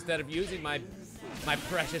physicals instead of using my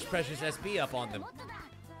precious SP up on them.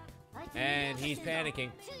 And he's panicking.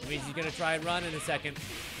 It means he's gonna try and run in a second.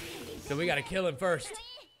 So we gotta kill him first.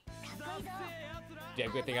 Yeah,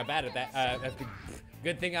 good thing I'm bad at that.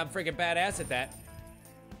 Good thing I'm freaking badass at that.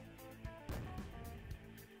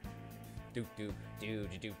 Do.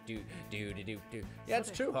 Yeah,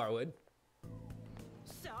 it's true, Harwood.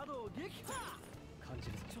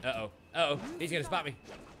 Uh-oh. He's gonna spot me.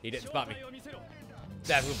 He didn't spot me.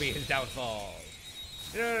 That will be his downfall.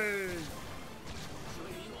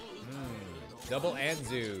 Double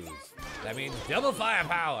Anzus. That means double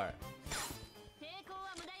firepower.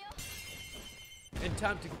 And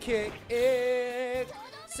time to kick it.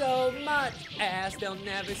 So much ass, they'll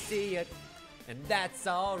never see it. And that's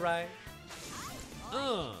alright.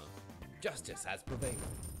 Justice has prevailed.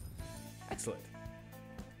 Excellent.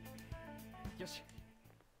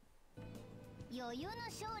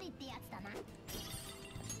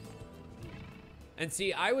 And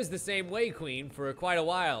see, I was the same way, Queen, for quite a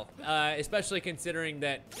while. Especially considering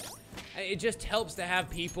that it just helps to have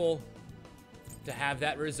people to have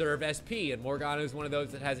that reserve SP, and Morgana is one of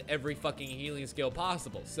those that has every fucking healing skill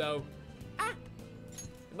possible. So,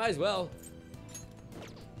 might as well.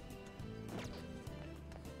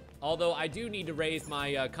 Although I do need to raise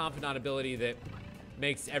my confidant ability that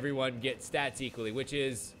makes everyone get stats equally, which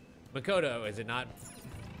is Makoto, is it not?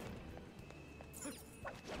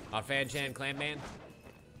 Our Fan-chan clan man?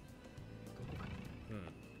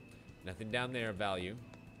 Nothing down there of value.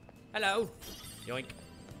 Hello! Yoink.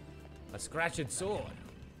 A scratched sword.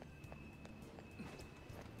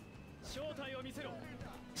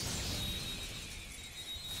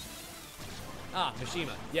 Ah,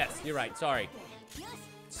 Mishima. Yes, you're right, sorry.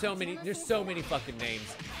 So many, there's so many fucking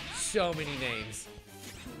names. So many names.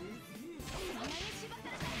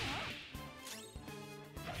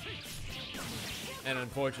 And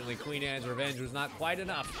unfortunately, Queen Anne's revenge was not quite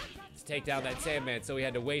enough to take down that Sandman, so we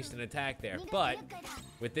had to waste an attack there. But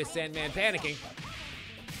with this Sandman panicking,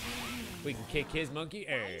 we can kick his monkey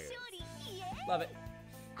ass. Love it.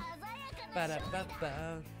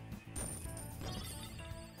 Ba-da-ba-ba.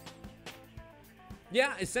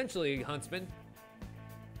 Yeah, essentially, Huntsman.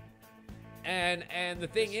 And the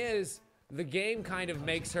thing is, the game kind of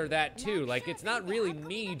makes her that too. Like, it's not really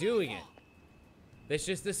me doing it. It's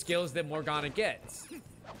just the skills that Morgana gets.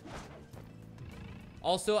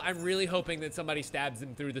 Also, I'm really hoping that somebody stabs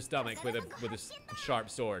him through the stomach with a sharp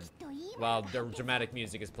sword while the dramatic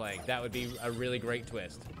music is playing. That would be a really great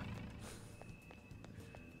twist.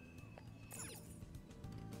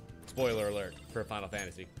 Spoiler alert for Final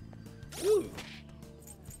Fantasy. Woo!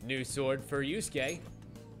 New sword for Yusuke.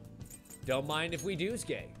 Don't mind if we do,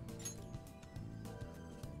 Yusuke.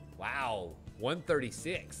 Wow,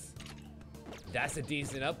 136. That's a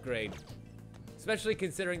decent upgrade. Especially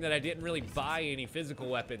considering that I didn't really buy any physical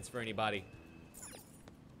weapons for anybody.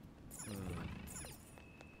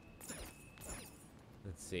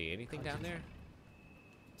 Let's see, anything down there?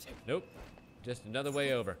 Nope, just another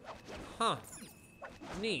way over. Huh,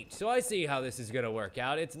 neat. So I see how this is gonna work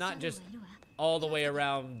out. It's not just all the way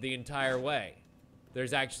around the entire way.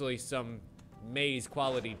 There's actually some maze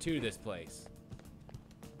quality to this place.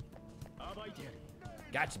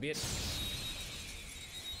 Gotcha, bitch.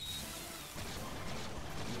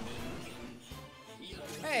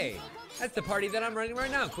 Hey, that's the party that I'm running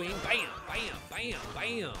right now, Queen. Bam, bam, bam,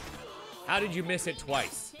 bam. How did you miss it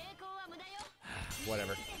twice?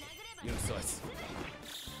 Whatever. Useless.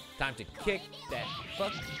 Time to kick that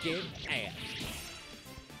fucking ass.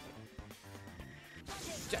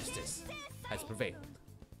 Justice has prevailed.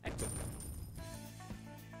 Excellent.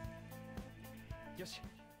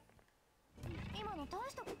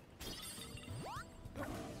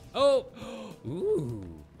 Oh! Ooh.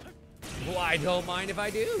 Well, I don't mind if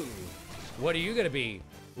I do. What are you gonna be?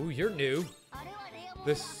 Ooh, you're new.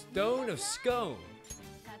 The Stone of Scone.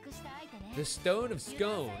 The Stone of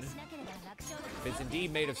Scone. If it's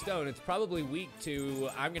indeed made of stone, it's probably weak to,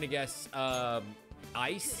 I'm gonna guess,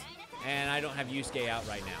 ice. And I don't have Yusuke out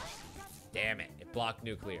right now. Damn it, it blocked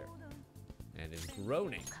nuclear. And is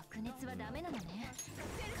groaning.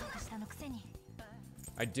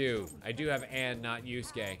 I do have Anne, not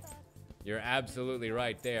Yusuke. You're absolutely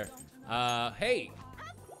right there. Hey!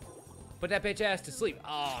 Put that bitch ass to sleep.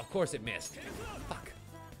 Oh, of course it missed. Fuck.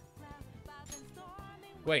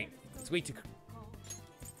 Wait, it's weak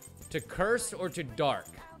to curse or to dark?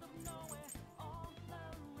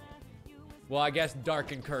 Well, I guess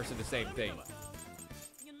dark and curse are the same thing.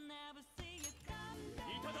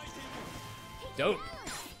 Dope.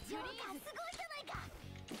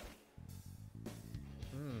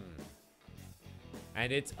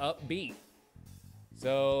 And it's upbeat.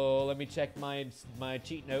 So let me check my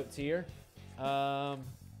cheat notes here. Upbeat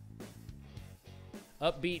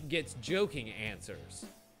gets joking answers.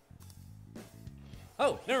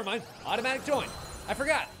 Oh, never mind. Automatic join. I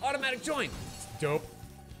forgot. Automatic join. It's dope.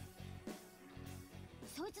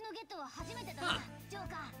 Huh.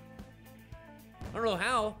 I don't know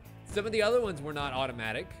how. Some of the other ones were not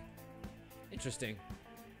automatic. Interesting.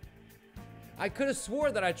 I could have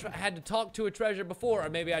swore that I had to talk to a treasure before, or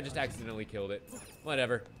maybe I just accidentally killed it.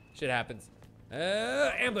 Whatever. Shit happens.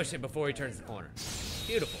 Ambush him before he turns the corner.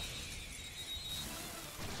 Beautiful.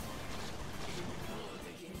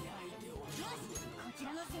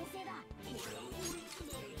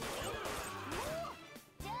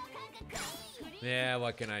 Yeah,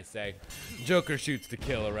 what can I say? Joker shoots to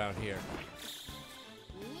kill around here.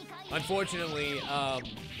 Unfortunately,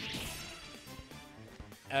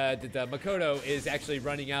 the Makoto is actually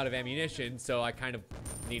running out of ammunition, so I kind of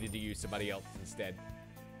needed to use somebody else instead.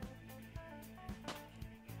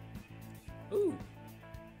 Ooh,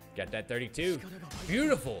 got that 32.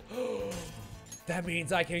 Beautiful. That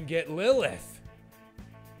means I can get Lilith.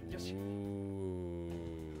 Ooh,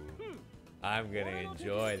 I'm gonna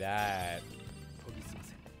enjoy that.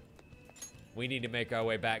 We need to make our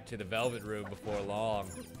way back to the Velvet Room before long.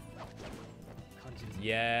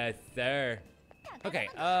 Yes, sir. Okay,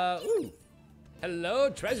 ooh. Hello,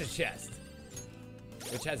 treasure chest.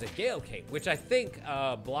 Which has a Gale Cape, which I think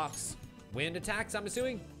blocks wind attacks, I'm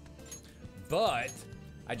assuming. But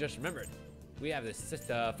I just remembered, we have this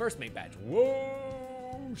first mate badge.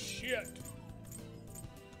 Whoa, shit.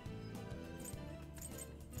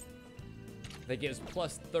 That gives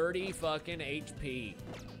plus 30 fucking HP.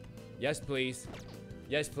 Yes, please.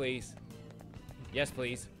 Yes, please. Yes,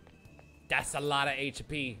 please. That's a lot of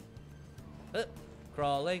HP.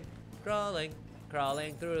 Crawling, crawling,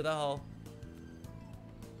 crawling through the hole.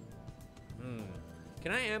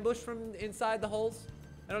 Can I ambush from inside the holes?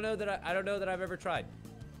 I don't know that I've ever tried.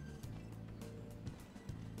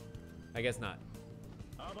 I guess not.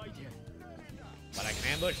 But I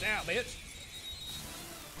can ambush now, bitch.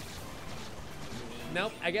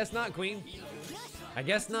 Nope, I guess not, queen. I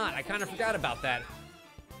guess not. I kind of forgot about that.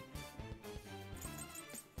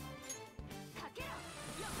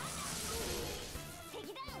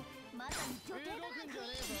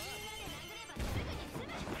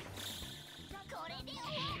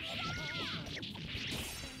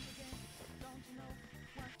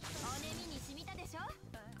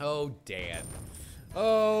 Oh, Dan.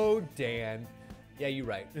 Oh, Dan. Yeah, you're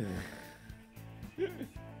right. And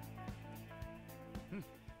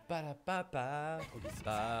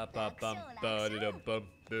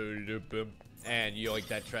yoink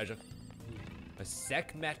that treasure. A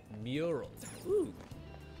Sekhmet mural. Ooh.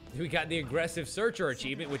 We got the aggressive searcher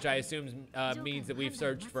achievement, which I assume means that we've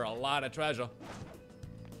searched for a lot of treasure.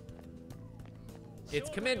 It's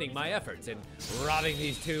commending my efforts in robbing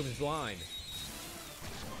these tombs blind.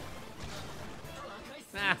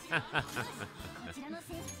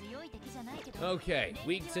 Okay,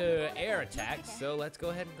 weak to air attacks, so let's go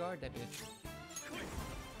ahead and guard that bitch.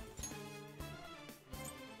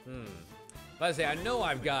 But I say, I know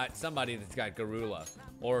I've got somebody that's got Garula,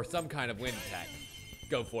 or some kind of wind attack.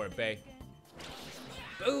 Go for it, bae.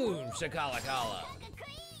 Boom, shakalakala.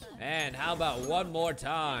 And how about one more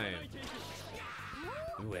time?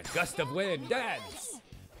 Ooh, a gust of wind, dance!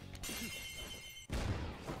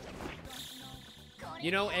 You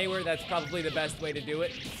know, Awer, that's probably the best way to do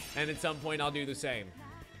it, and at some point I'll do the same.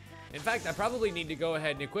 In fact, I probably need to go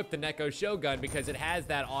ahead and equip the Neko Shogun because it has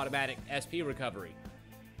that automatic SP recovery.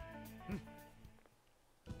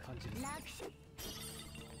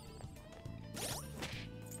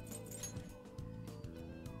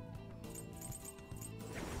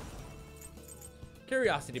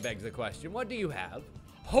 Curiosity begs the question, what do you have?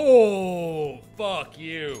 Oh, fuck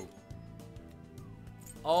you.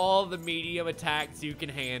 All the medium attacks you can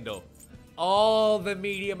handle. All the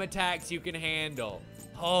medium attacks you can handle.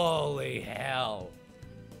 Holy hell.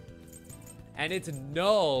 And it's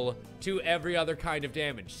null to every other kind of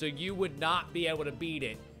damage. So you would not be able to beat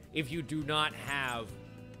it if you do not have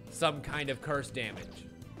some kind of curse damage.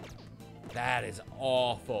 That is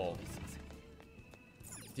awful.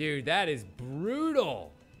 Dude, that is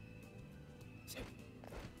brutal.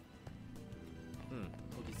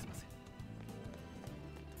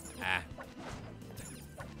 Ah.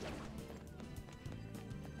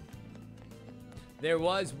 There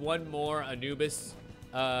was one more Anubis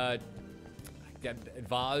vase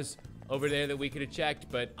over there that we could have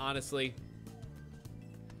checked, but honestly,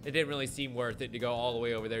 it didn't really seem worth it to go all the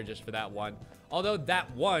way over there just for that one. Although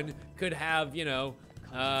that one could have, you know,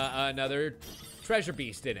 another treasure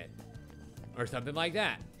beast in it. Or something like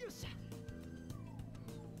that.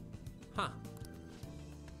 Huh.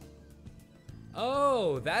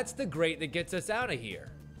 Oh, that's the grate that gets us out of here.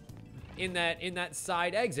 In that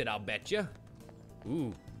side exit, I'll bet you.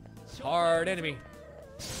 Ooh, hard enemy.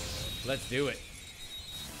 Let's do it.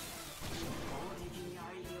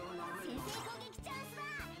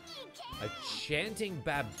 A chanting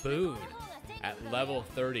baboon at level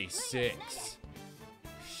 36.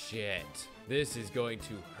 Shit, this is going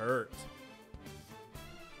to hurt.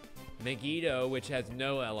 Megiddo, which has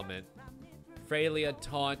no element. Freya,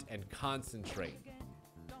 taunt, and concentrate.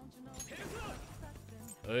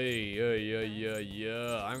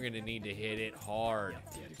 I'm gonna need to hit it hard.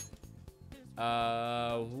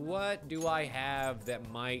 What do I have that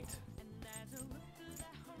might...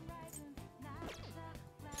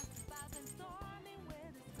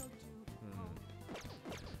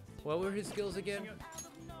 What were his skills again?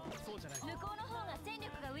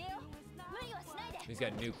 He's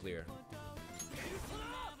got nuclear.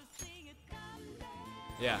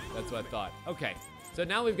 Yeah, that's what I thought. Okay, so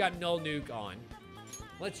now we've got null nuke on.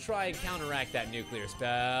 Let's try and counteract that nuclear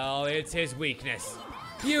spell. It's his weakness.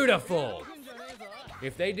 Beautiful.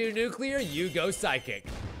 If they do nuclear, you go psychic.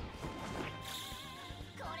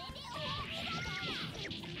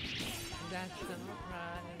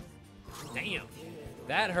 Damn.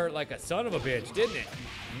 That hurt like a son of a bitch, didn't it?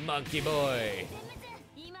 Monkey boy.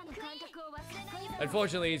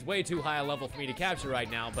 Unfortunately, he's way too high a level for me to capture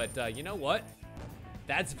right now, but you know what?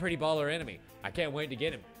 That's a pretty baller enemy. I can't wait to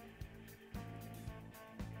get him.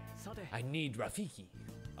 I need Rafiki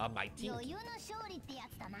on my team.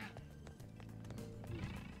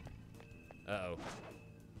 Uh-oh.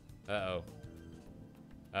 Uh-oh.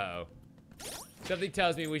 Uh-oh. Something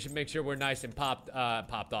tells me we should make sure we're nice and topped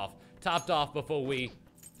off before we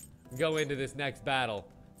go into this next battle.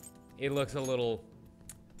 It looks a little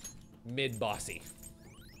mid-bossy.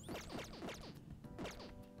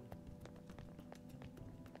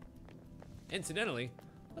 Incidentally,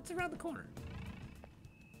 what's around the corner?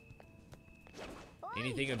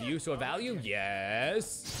 Anything of use or value?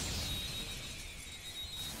 Yes.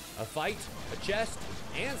 A fight, a chest,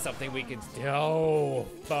 and something we can. Oh,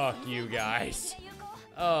 fuck you guys.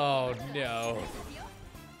 Oh no.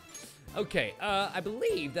 Okay, I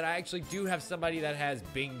believe that I actually do have somebody that has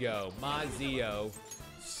bingo, Mazio,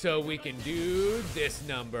 so we can do this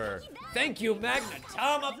number. Thank you,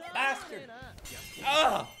 Magnetama bastard.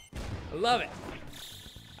 Oh, I love it.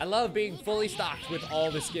 I love being fully stocked with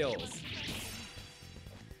all the skills.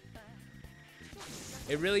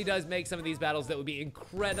 It really does make some of these battles that would be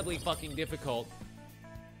incredibly fucking difficult.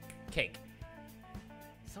 Cake.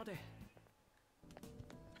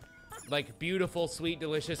 Like beautiful, sweet,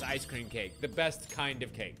 delicious ice cream cake. The best kind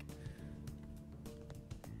of cake.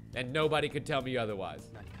 And nobody could tell me otherwise.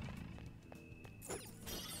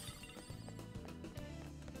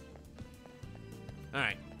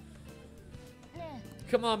 Alright.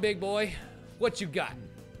 Come on, big boy. What you got?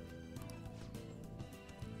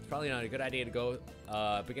 It's probably not a good idea to go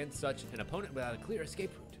up against such an opponent without a clear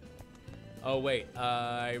escape route. Oh, wait.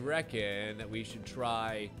 I reckon that we should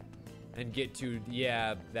try and get to,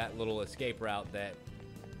 yeah, that little escape route that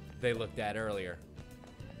they looked at earlier.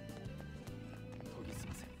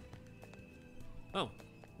 Oh,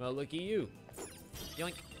 well, looky you.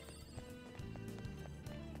 Yoink.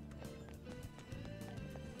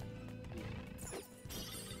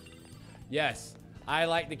 Yes, I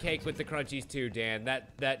like the cake with the crunchies too, Dan.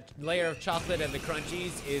 That layer of chocolate and the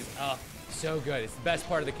crunchies is so good. It's the best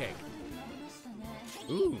part of the cake.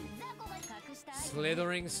 Ooh.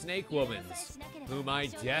 Slithering Snake Womans, whom I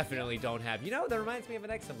definitely don't have. You know, that reminds me of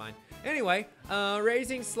an ex of mine. Anyway,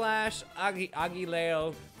 Raising Slash,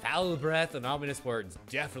 Agileo, Foul Breath, and Ominous Words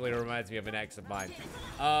definitely reminds me of an ex of mine.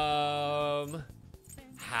 How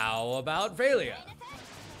about Valia?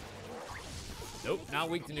 Nope, not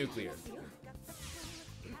weak to nuclear.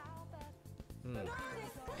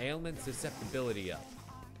 Ailment susceptibility up.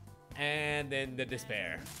 And then the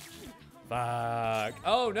despair. Fuck.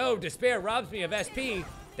 Oh no, despair robs me of SP.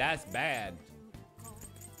 That's bad.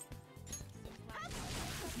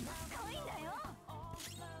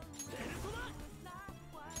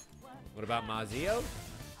 What about Mazio?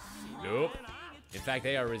 Nope. In fact,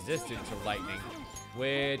 they are resistant to lightning,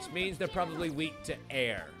 which means they're probably weak to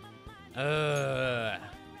air.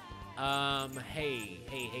 Hey.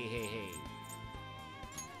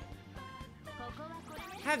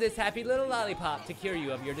 Have this happy little lollipop to cure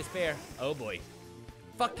you of your despair. Oh boy.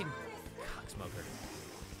 Fucking cocksmoker.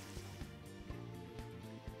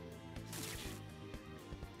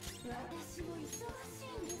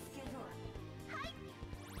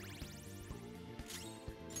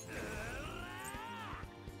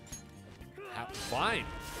 Fine.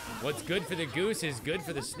 What's good for the goose is good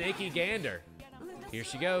for the snaky gander. Here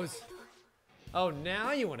she goes. Oh,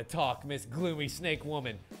 now you want to talk, Miss Gloomy Snake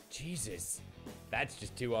Woman. Jesus. That's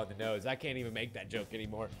just too on the nose. I can't even make that joke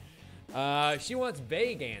anymore. She wants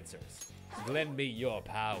vague answers. Lend me your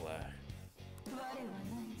power.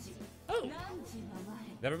 Oh.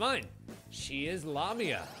 Never mind. She is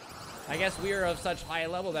Lamia. I guess we are of such high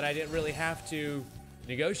level that I didn't really have to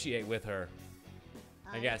negotiate with her.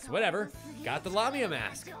 I guess, whatever. Got the Lamia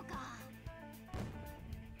mask.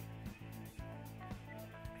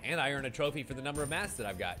 And I earn a trophy for the number of masks that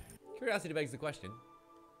I've got. Curiosity begs the question.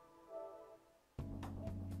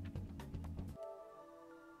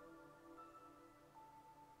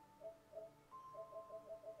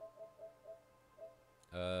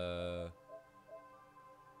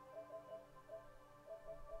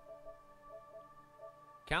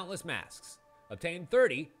 Countless masks. Obtain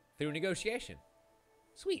 30 through negotiation.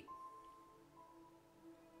 Sweet.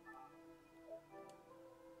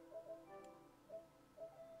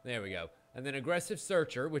 There we go. And then Aggressive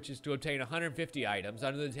Searcher, which is to obtain 150 items,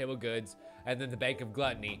 Under the Table Goods, and then the Bank of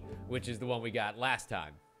Gluttony, which is the one we got last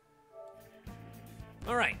time.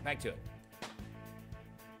 All right, back to it.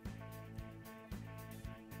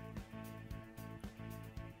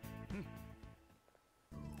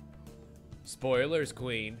 Spoilers,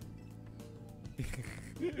 Queen.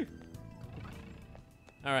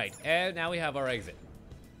 All right, and now we have our exit.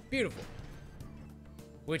 Beautiful.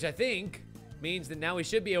 Which I think means that now we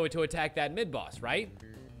should be able to attack that mid-boss, right?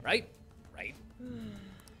 Right?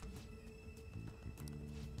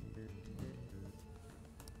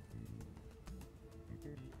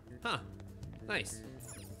 Huh. Nice.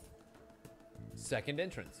 Second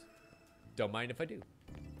entrance. Don't mind if I do.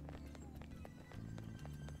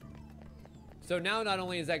 So now not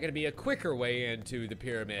only is that going to be a quicker way into the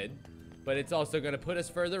pyramid, but it's also going to put us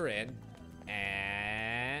further in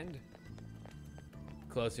and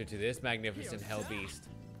closer to this magnificent hell beast.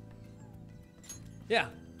 Yeah,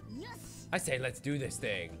 I say let's do this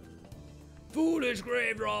thing. Foolish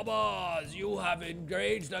grave robbers, you have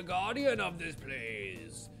engaged the guardian of this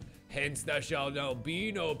place. Hence there shall now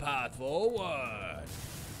be no path forward.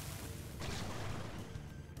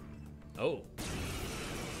 Oh.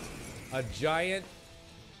 A giant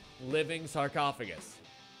living sarcophagus.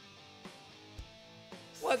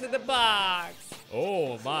 What's in the box?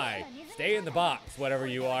 Oh my. Stay in the box, whatever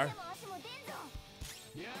you are.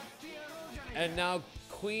 And now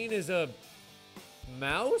Queen is a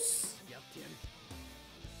mouse?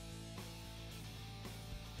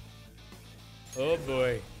 Oh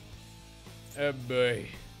boy. Oh boy.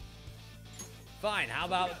 Fine, how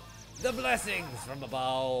about the blessings from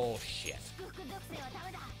above? Shit.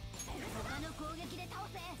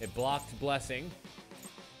 It blocked blessing.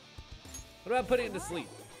 What about putting it to sleep?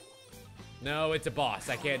 No, it's a boss.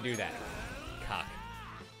 I can't do that. Cock.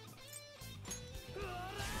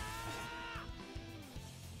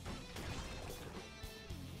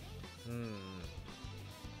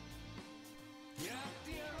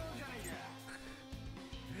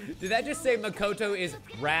 Did that just say Makoto is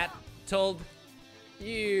rat-told?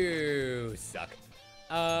 You suck.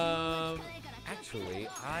 Actually,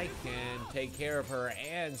 I can take care of her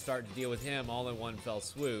and start to deal with him all in one fell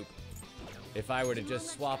swoop. If I were to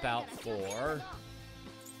just swap out for...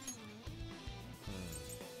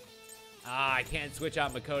 I can't switch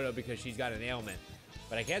out Makoto because she's got an ailment.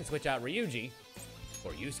 But I can switch out Ryuji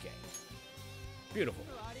for Yusuke. Beautiful.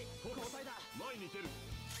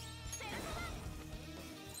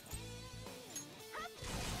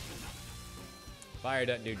 Fire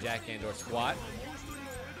doesn't do jack and or squat.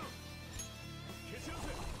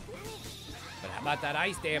 But how about that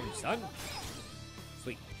ice damage, son?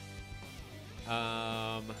 Sweet.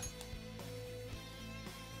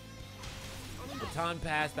 Baton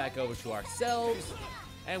pass back over to ourselves,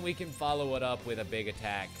 and we can follow it up with a big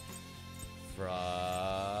attack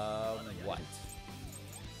from what?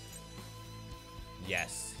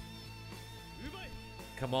 Yes.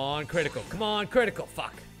 Come on, critical. Come on, critical.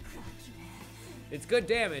 Fuck. It's good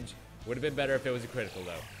damage. Would have been better if it was a critical,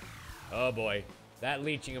 though. Oh, boy. That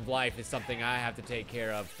leeching of life is something I have to take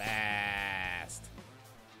care of fast.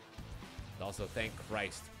 Also, thank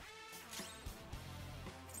Christ.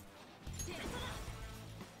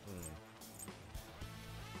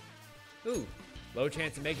 Ooh, low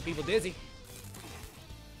chance of making people dizzy.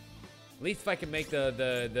 At least if I can make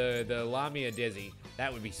the Lamia dizzy,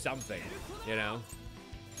 that would be something, you know?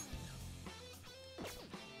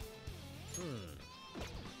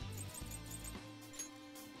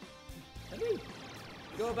 Let me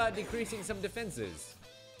go about decreasing some defenses.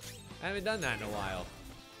 I haven't done that in a while.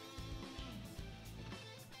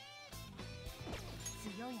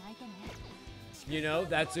 You know,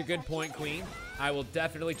 that's a good point, Queen. I will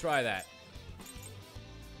definitely try that.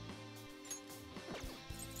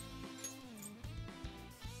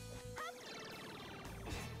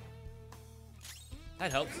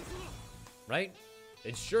 That helps, right?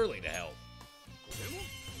 It's surely to help.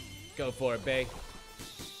 Go for it, babe.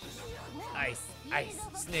 Ice, ice,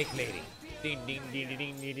 snake lady. Ding, ding, ding, ding,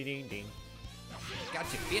 ding, ding, ding, ding.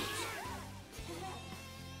 Gotcha, bitch.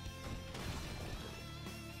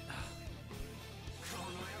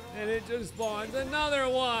 And it just spawns another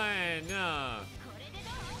one.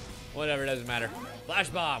 Whatever, doesn't matter. Flash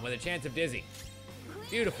bomb with a chance of dizzy.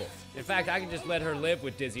 Beautiful. In fact, I can just let her live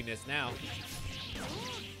with dizziness now.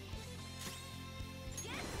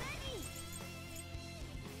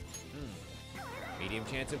 Medium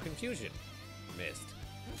chance of confusion. Missed.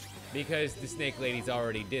 Because the snake lady's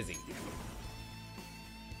already dizzy.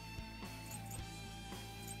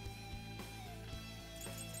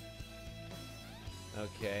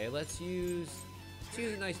 Okay, let's use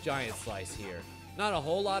a nice giant slice here. Not a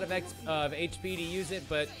whole lot of HP to use it,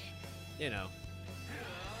 but you know.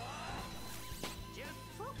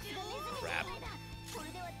 Crap.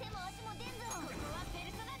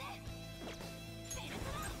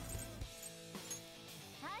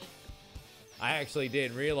 I actually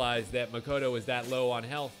didn't realize that Makoto was that low on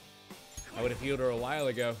health. I would have healed her a while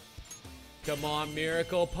ago. Come on,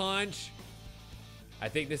 Miracle Punch. I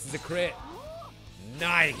think this is a crit.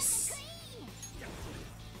 Nice.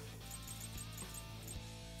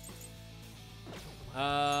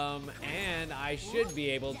 And I should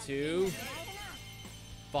be able to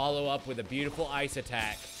follow up with a beautiful ice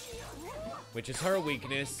attack, which is her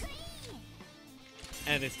weakness.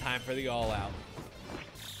 And it's time for the all-out.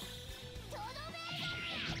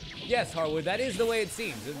 Yes, Harwood, that is the way it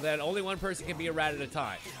seems, that only one person can be a rat at a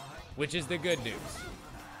time. which is the good news.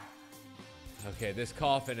 Okay, this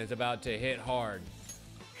coffin is about to hit hard.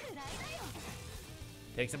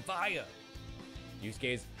 Take some fire.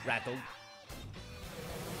 Yusuke's rattled.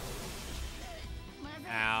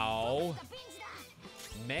 Ow.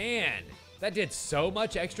 Man, that did so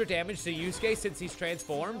much extra damage to Yusuke since he's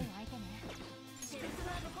transformed.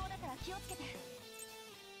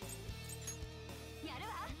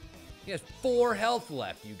 He has 4 health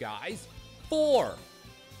left, you guys. 4.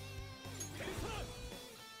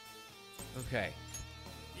 Okay.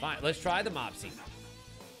 Fine, let's try the Mopsy.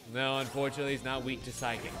 No, unfortunately, he's not weak to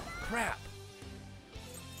Psychic. Crap.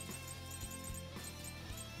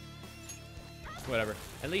 Whatever.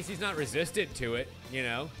 At least he's not resistant to it, you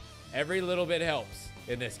know? Every little bit helps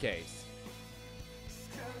in this case.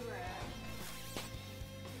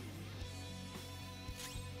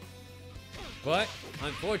 But,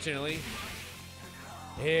 unfortunately,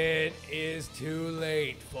 it is too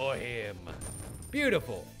late for him.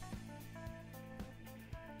 Beautiful.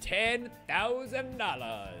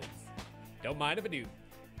 $10,000. Don't mind if I do.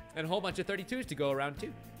 And a whole bunch of 32s to go around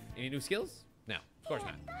too. Any new skills? No, of course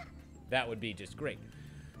not. That would be just great.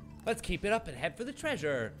 Let's keep it up and head for the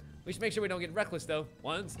treasure. We should make sure we don't get reckless though.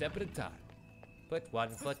 One step at a time. Put one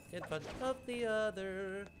foot in front of the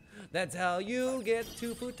other. That's how you'll get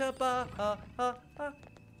to Futaba.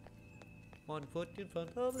 One foot in front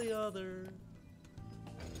of the other.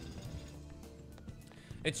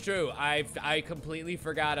 It's true. I completely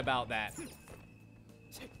forgot about that.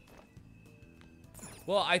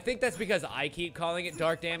 Well, I think that's because I keep calling it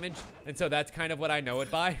dark damage, and so that's kind of what I know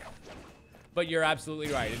it by. But you're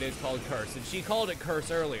absolutely right. It is called curse, and she called it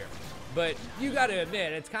curse earlier. But you got to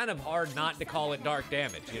admit, it's kind of hard not to call it dark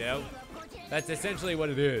damage, you know? That's essentially what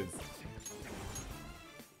it is.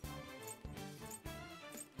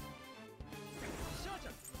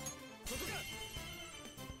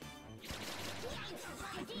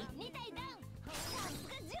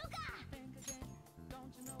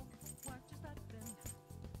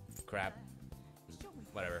 Crap.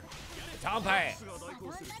 Whatever. Tom pass.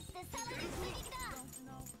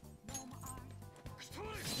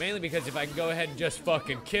 Mainly because if I can go ahead and just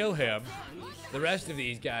fucking kill him, the rest of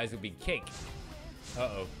these guys will be cake.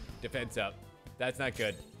 Uh-oh. Defense up. That's not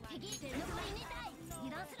good.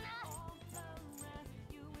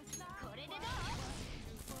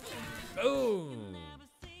 Boom.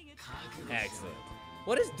 Excellent.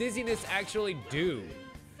 What does dizziness actually do?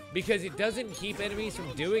 Because it doesn't keep enemies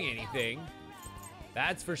from doing anything.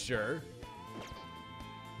 That's for sure.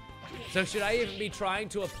 So should I even be trying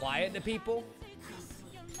to apply it to people?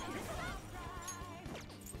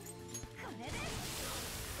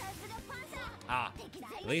 Ah,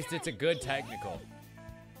 at least it's a good technical.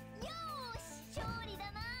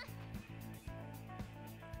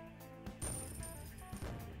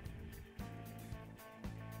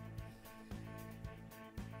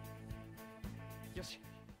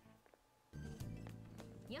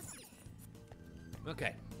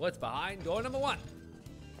 Okay, what's behind door number 1?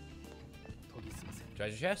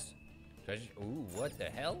 Treasure chest? Treasure. Ooh, what the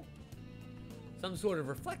hell? Some sort of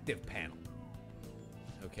reflective panel.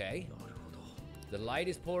 Okay. The light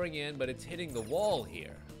is pouring in, but it's hitting the wall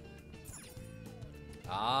here.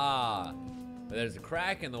 Ah, there's a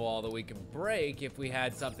crack in the wall that we can break if we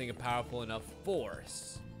had something of powerful enough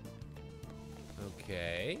force.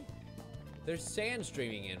 Okay. There's sand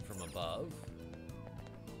streaming in from above.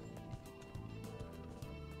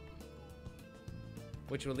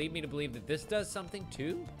 Which will lead me to believe that this does something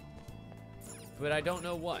too, but I don't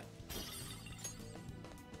know what.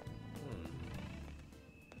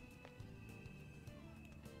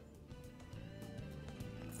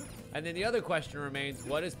 And then the other question remains,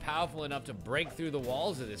 what is powerful enough to break through the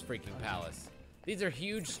walls of this freaking palace? These are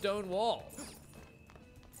huge stone walls.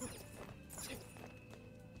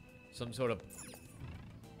 Some sort of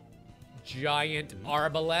giant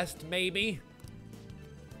arbalest, maybe?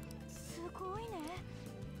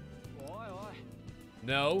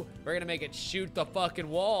 No, we're gonna make it shoot the fucking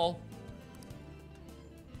wall.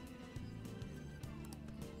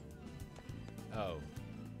 Oh.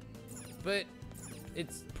 But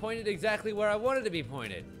it's pointed exactly where I wanted to be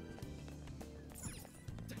pointed.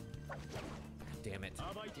 God damn it.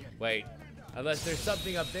 Wait, unless there's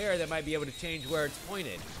something up there that might be able to change where it's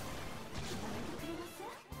pointed.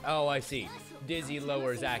 Oh, I see. Dizzy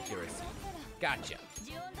lowers accuracy. Gotcha.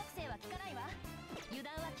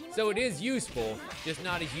 So it is useful, just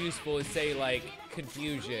not as useful as, say, like,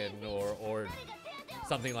 confusion or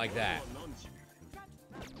something like that.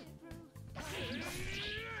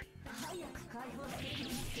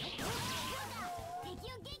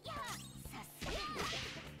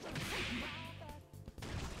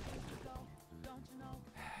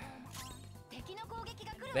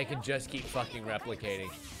 they can just keep fucking replicating.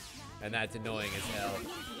 And that's annoying as hell.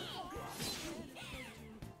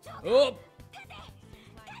 Oh!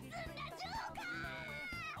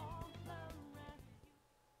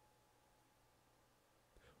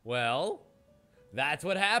 Well, that's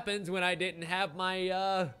what happens when I didn't have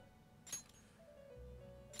my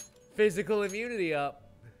physical immunity up.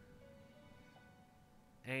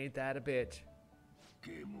 Ain't that a bitch?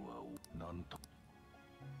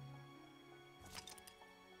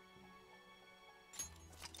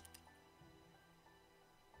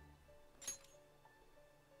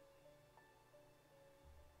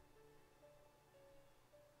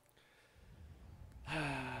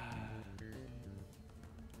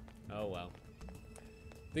 Oh well.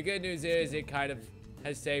 The good news is it kind of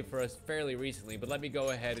has saved for us fairly recently, but let me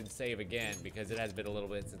go ahead and save again because it has been a little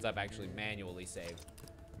bit since I've actually manually saved.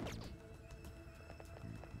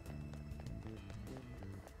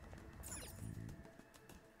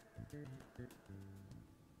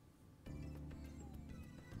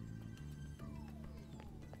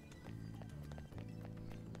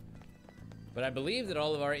 But I believe that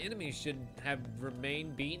all of our enemies should have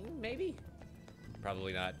remained beaten, maybe?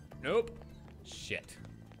 Probably not. Nope. Shit.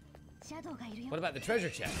 What about the treasure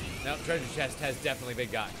chest? No, treasure chest has definitely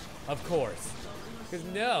been gotten. Of course. Because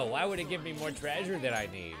no, why would it give me more treasure than I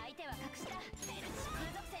need?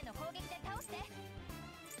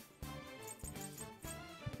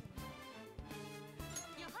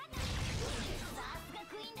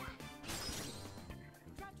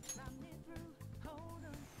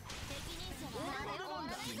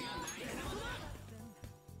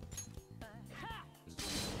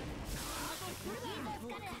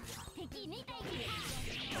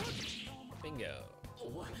 Bingo.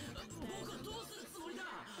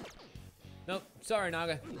 Nope, sorry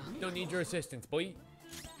Naga. Don't need your assistance, boy.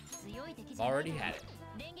 Already had it.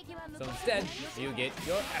 So instead, you get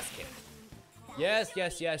your ass kicked. Yes,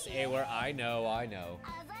 yes, yes, Awer, I know.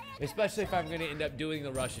 Especially if I'm going to end up doing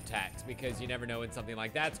the rush attacks, because you never know when something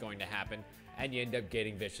like that's going to happen, and you end up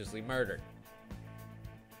getting viciously murdered.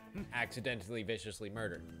 Accidentally viciously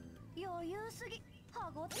murdered.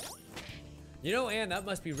 You know, Anne, that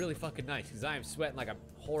must be really fucking nice, because I am sweating like a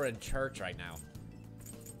whore in church right now.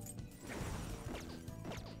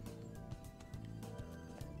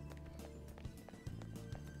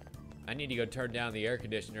 I need to go turn down the air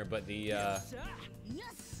conditioner, but the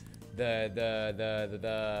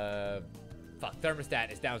fuck,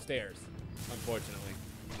 thermostat is downstairs, unfortunately.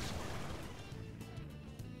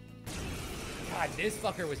 God, this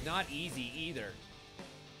fucker was not easy either.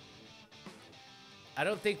 I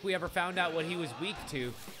don't think we ever found out what he was weak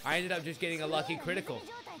to. I ended up just getting a lucky critical.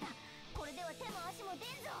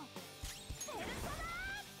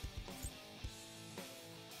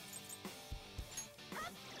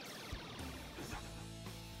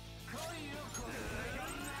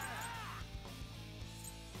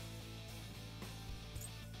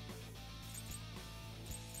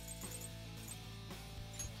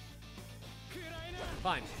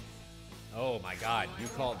 Fine. Oh my god, you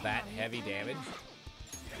called that heavy damage?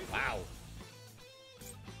 Wow.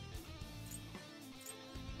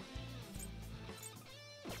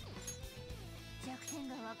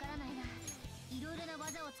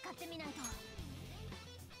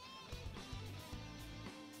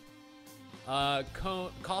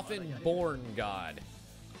 Coffin Born God,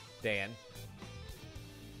 Dan.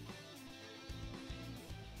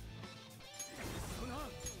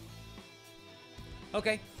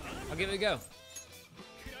 Okay, I'll give it a go.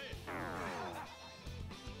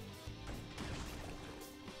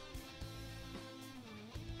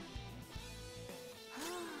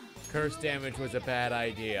 Curse damage was a bad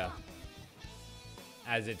idea.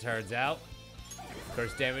 As it turns out,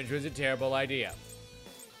 curse damage was a terrible idea.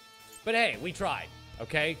 But hey, we tried,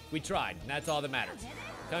 okay? We tried, and that's all that matters.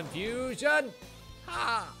 Confusion!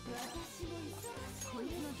 Ha!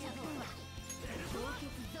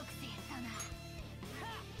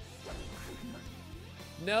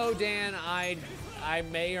 No, Dan, I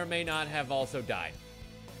may or may not have also died.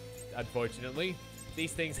 Unfortunately,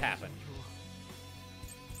 these things happen.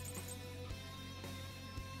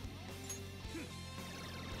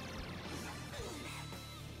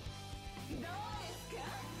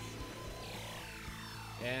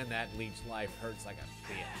 And that leech life hurts like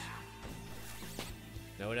a bitch.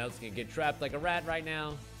 No one else can get trapped like a rat right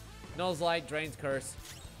now. Null's Light, drains curse,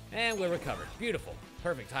 and we're recovered. Beautiful.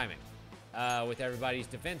 Perfect timing. With everybody's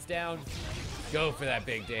defense down, go for that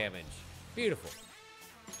big damage. Beautiful.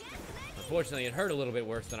 Unfortunately, it hurt a little bit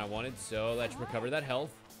worse than I wanted, so let's recover that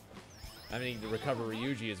health. I need to recover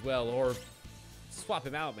Ryuji as well, or swap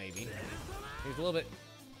him out maybe. He's a little bit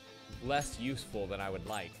less useful than I would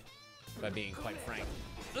like, if I'm being quite frank.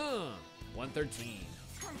 113.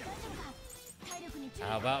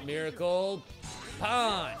 How about Miracle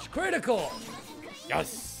Punch? Critical!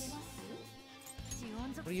 Yes!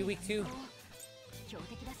 What are you weak to?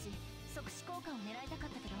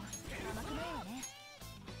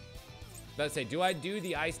 Let's say, do I do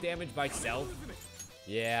the ice damage myself?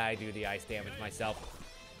 Yeah, I do the ice damage myself.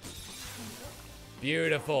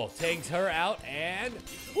 Beautiful. Takes her out and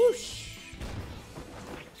whoosh!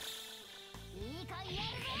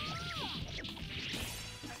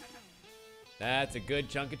 That's a good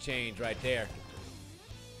chunk of change right there.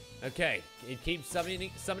 Okay, it keeps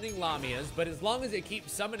summoning Lamias, but as long as it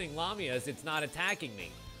keeps summoning Lamias, it's not attacking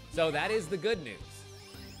me. So that is the good news.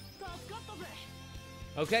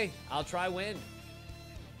 Okay, I'll try win.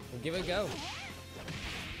 We'll give it a go.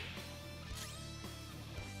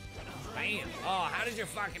 Bam! Oh, how did you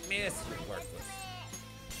fucking miss? You're worthless.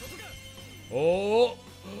 Oh!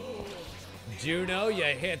 Juno, you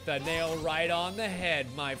hit the nail right on the head,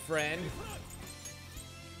 my friend.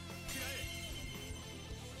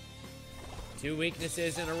 2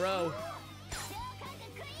 weaknesses in a row.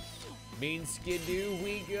 Mean skidoo,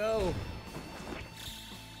 we go.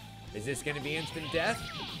 Is this gonna be instant death?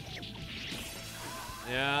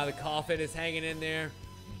 Yeah, the coffin is hanging in there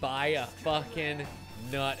by a fucking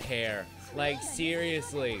nut hair. Like,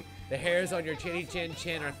 seriously, the hairs on your chinny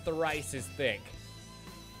chin are thrice as thick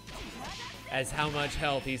as how much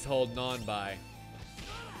health he's holding on by.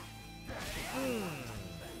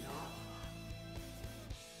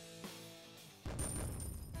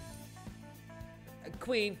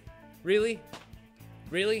 Queen, really?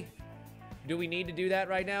 Really? Do we need to do that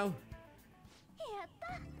right now?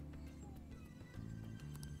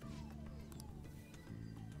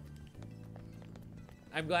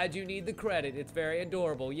 I'm glad you need the credit. It's very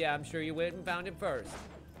adorable. Yeah, I'm sure you went and found it first.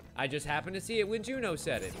 I just happened to see it when Juno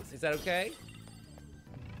said it. Is that okay?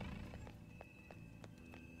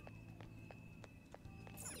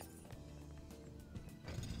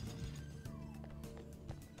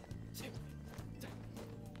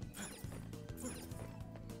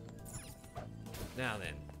 Now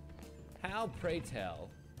then, how, pray tell,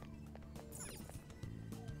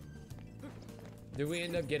 do we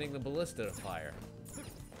end up getting the ballista to fire?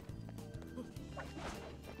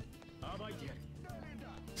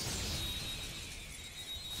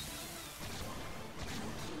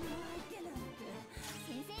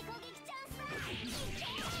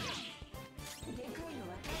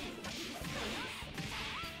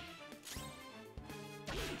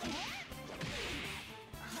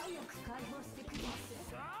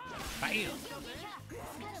 Bam!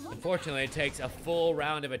 Unfortunately, it takes a full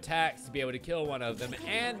round of attacks to be able to kill one of them,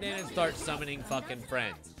 and then it starts summoning fucking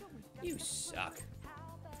friends. You suck.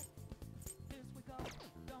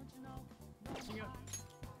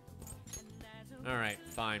 Alright,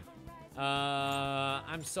 fine.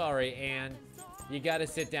 I'm sorry, Anne. You gotta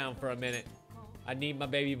sit down for a minute. I need my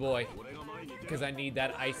baby boy. Because I need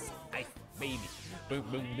that ice baby. Boom,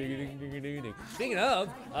 boom, ding, ding, ding, ding, ding. Speaking of,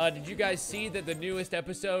 did you guys see that the newest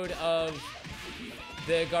episode of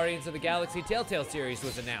the Guardians of the Galaxy Telltale series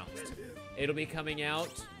was announced? It'll be coming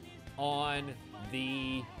out on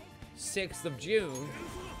the 6th of June,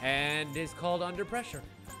 and is called Under Pressure.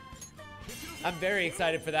 I'm very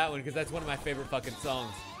excited for that one, because that's one of my favorite fucking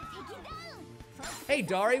songs. Hey,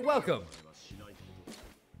 Dari, welcome.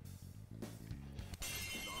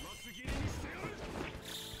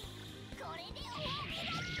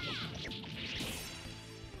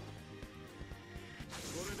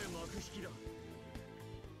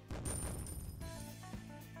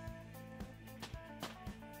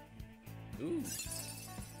 Ooh.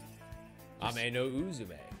 Ame no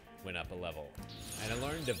Uzume went up a level. And I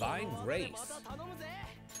learned Divine Grace.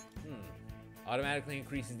 Automatically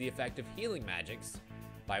increases the effect of healing magics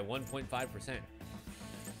by 1.5%.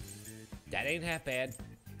 That ain't half bad.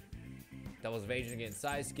 Doubles evasion against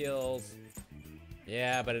size skills.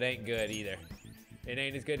 Yeah, but it ain't good either. It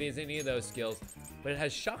ain't as good as any of those skills. But it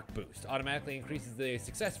has shock boost. Automatically increases the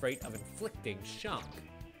success rate of inflicting shock.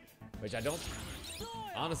 Which I don't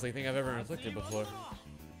honestly think I've ever inflicted before.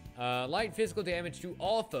 Light physical damage to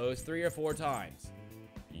all foes 3 or 4 times.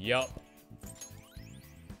 Yup.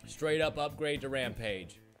 Straight up upgrade to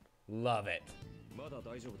Rampage. Love it.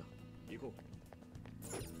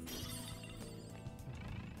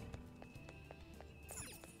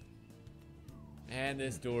 And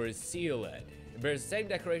this door is sealed. It bears the same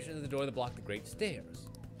decoration as the door that blocked the Great Stairs.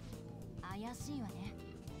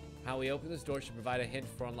 How we open this door should provide a hint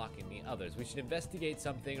for unlocking the others. We should investigate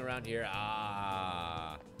something around here.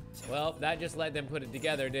 Ah. Well, that just let them put it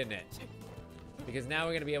together, didn't it? Because now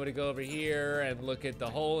we're gonna be able to go over here and look at the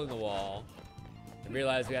hole in the wall and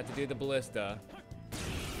realize we have to do the ballista.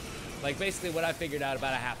 Like basically what I figured out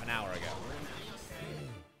about a half an hour ago.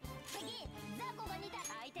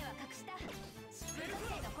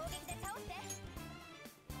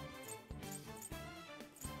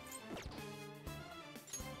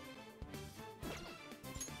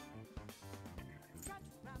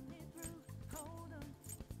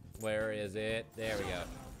 Where is it? There we go.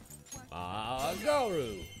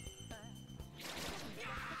 Boogaloo.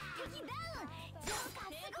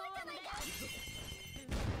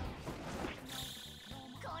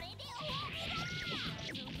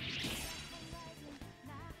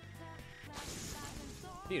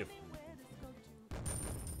 Beautiful.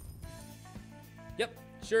 Yep,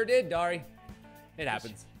 sure did, Dari. It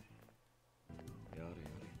happens.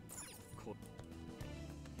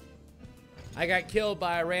 I got killed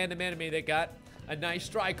by a random enemy that got a nice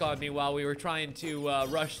strike on me while we were trying to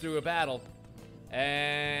rush through a battle.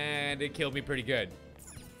 And it killed me pretty good.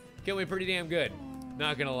 Killed me pretty damn good.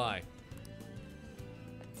 Not gonna lie.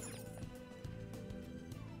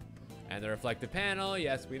 And the reflective panel,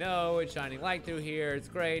 yes we know, it's shining light through here, it's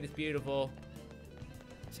great, it's beautiful.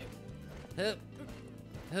 Hup,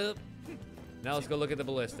 hup. Now let's go look at the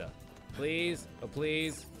ballista. Please, oh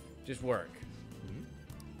please, just work.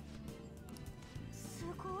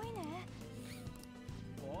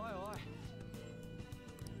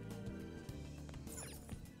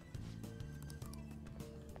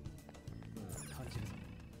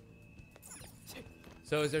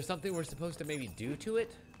 So is there something we're supposed to maybe do to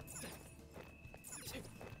it?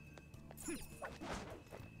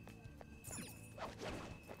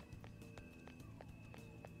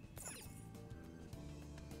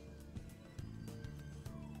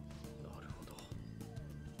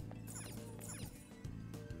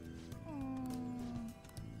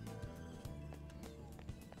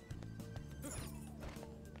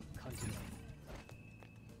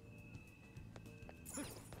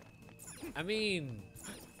 I mean,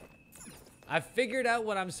 I figured out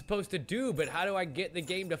what I'm supposed to do, but how do I get the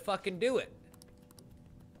game to fucking do it?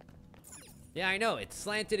 Yeah, I know, it's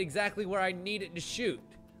slanted exactly where I need it to shoot.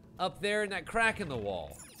 Up there in that crack in the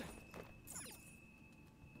wall.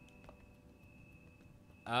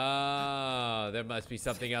 Oh, there must be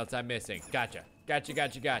something else I'm missing. Gotcha, gotcha,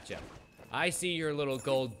 gotcha, gotcha. I see your little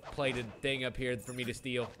gold-plated thing up here for me to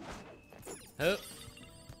steal. Oh,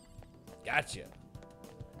 gotcha.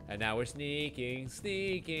 And now we're sneaking,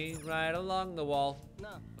 sneaking right along the wall.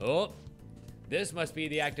 Oh, this must be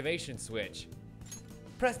the activation switch.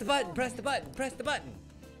 Press the button, press the button, press the button.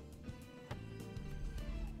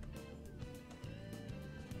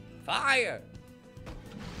 Fire!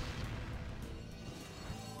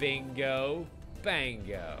 Bingo,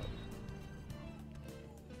 bango.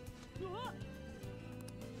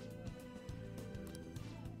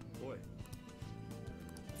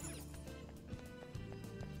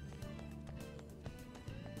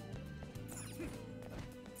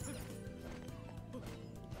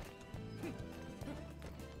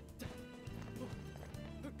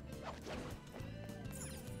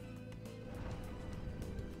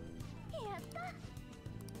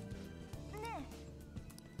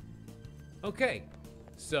 Okay,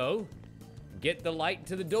 so get the light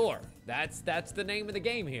to the door. That's the name of the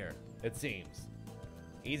game here, it seems.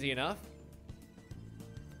 Easy enough.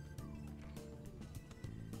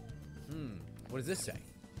 What does this say?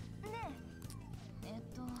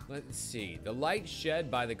 Let's see. The light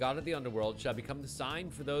shed by the god of the underworld shall become the sign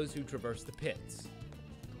for those who traverse the pits.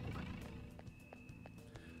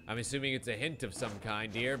 I'm assuming it's a hint of some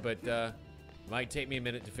kind here, but might take me a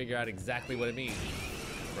minute to figure out exactly what it means.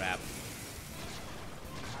 Crap.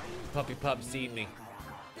 Puppy pup seen me.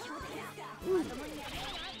 Ooh.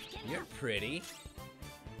 You're pretty.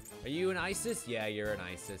 Are you an Isis? Yeah, you're an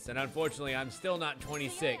Isis. And unfortunately, I'm still not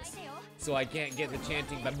 26, so I can't get the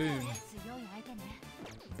chanting baboon.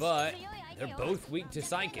 But they're both weak to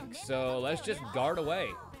psychic, so let's just guard away.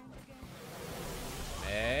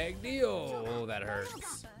 Magdio. Oh, that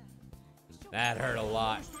hurts. That hurt a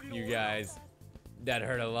lot, you guys. That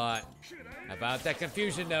hurt a lot. How about that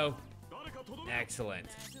confusion, though? Excellent.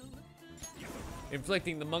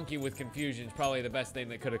 Inflicting the monkey with confusion is probably the best thing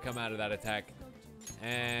that could have come out of that attack.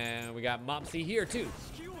 And we got Mopsy here too.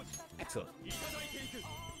 Excellent.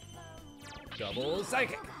 Double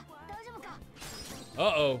psychic.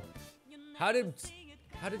 Uh-oh. How did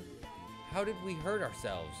we hurt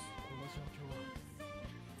ourselves?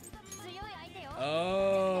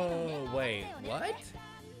 Oh, wait, what?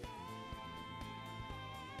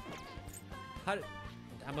 I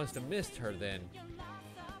must have missed her then.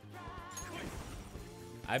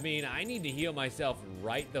 I mean, I need to heal myself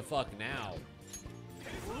right the fuck now.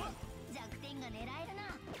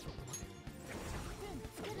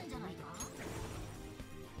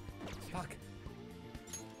 Fuck.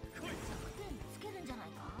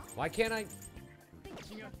 Why can't I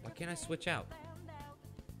switch out?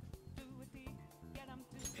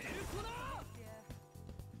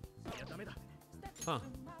 Huh.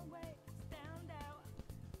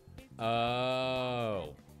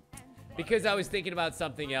 Oh. Because I was thinking about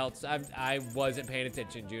something else. I wasn't paying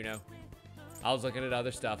attention, Juno. I was looking at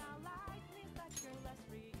other stuff.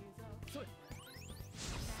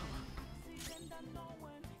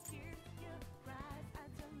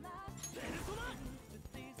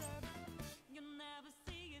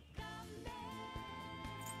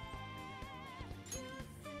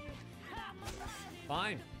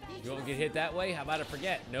 Fine. You won't get hit that way? How about a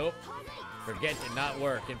forget? Nope. Forget did not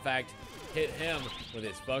work. In fact, hit him with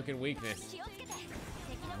his fucking weakness.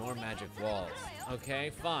 More magic walls.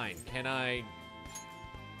 Okay, fine. Can I,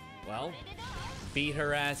 well, beat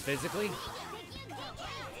her ass physically?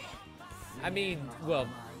 I mean, well,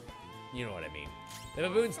 you know what I mean. The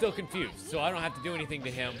baboon's still confused, so I don't have to do anything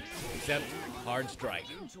to him except hard strike.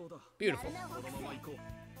 Beautiful.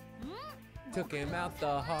 Took him out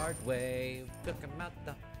the hard way. Took him out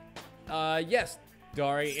the... yes,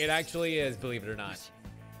 Dari, it actually is, believe it or not.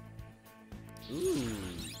 Ooh.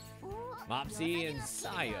 Mopsy and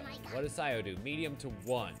Sayo. What does Sayo do? Medium to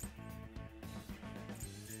 1.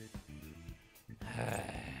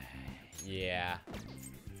 Yeah.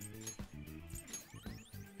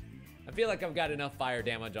 I feel like I've got enough fire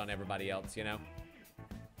damage on everybody else, you know?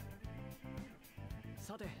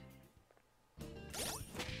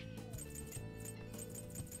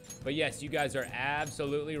 But yes, you guys are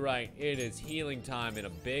absolutely right. It is healing time in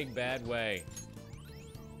a big, bad way.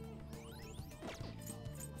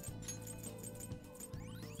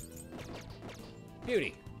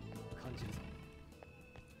 Beauty.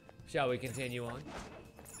 Shall we continue on?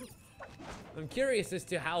 I'm curious as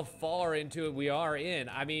to how far into it we are in.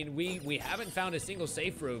 I mean, we haven't found a single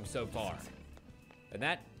safe room so far. And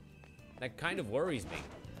that kind of worries me.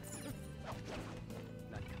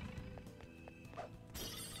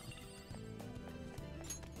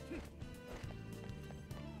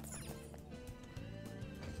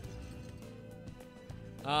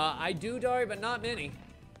 I do, Dari, but not many.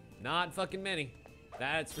 Not fucking many.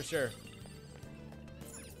 That's for sure.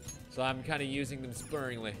 So I'm kind of using them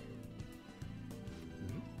sparingly.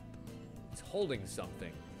 It's holding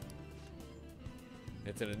something.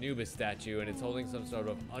 It's an Anubis statue, and it's holding some sort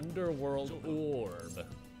of underworld orb.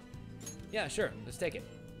 Yeah, sure. Let's take it.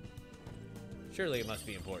 Surely it must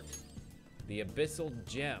be important. The Abyssal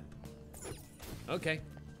Gem. Okay.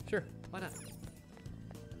 Sure. Why not?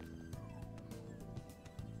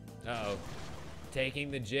 Uh-oh.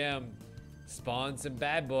 Taking the gem. Spawn some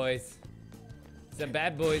bad boys. Some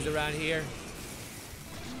bad boys around here.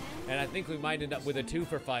 And I think we might end up with a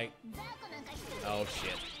 2-for fight. Oh,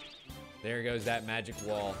 shit. There goes that magic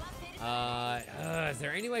wall. Is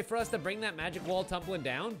there any way for us to bring that magic wall tumbling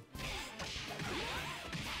down?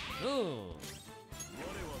 Ooh.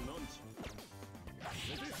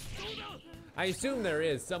 I assume there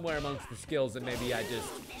is somewhere amongst the skills, and maybe I just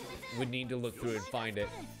would need to look through and find it.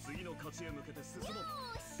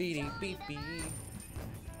 Beady beep beep.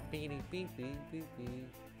 Beady beep beep beep beep.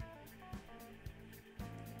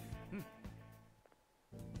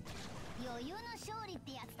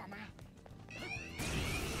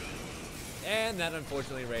 And that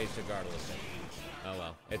unfortunately raised a guard a little bit. Oh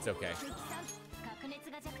well, it's okay.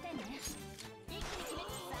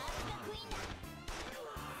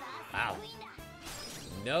 Wow.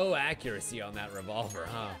 No accuracy on that revolver,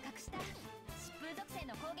 huh?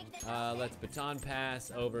 Let's baton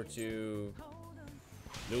pass over to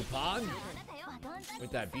Lupin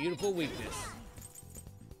with that beautiful weakness.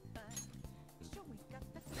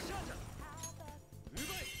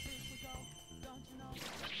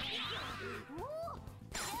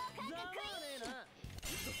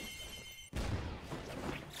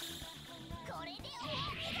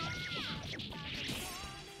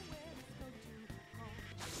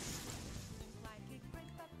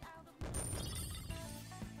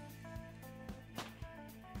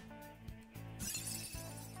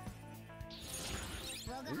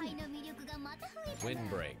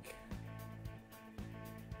 Windbreak.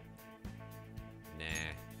 Nah.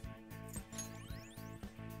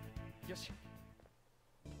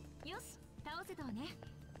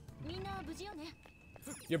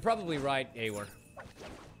 You're probably right, Awer.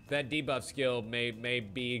 That debuff skill may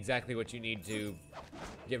be exactly what you need to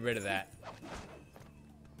get rid of that.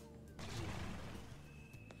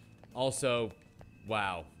 Also,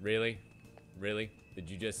 Wow, really? Really? Did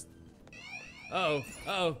you just... Uh-oh,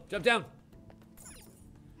 uh-oh, jump down.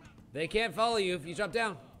 They can't follow you if you jump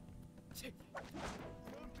down.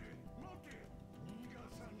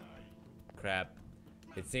 Crap.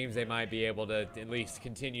 It seems they might be able to at least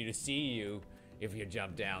continue to see you if you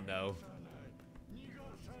jump down, though.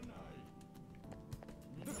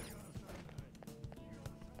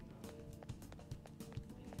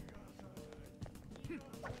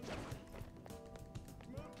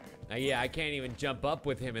 Yeah, I can't even jump up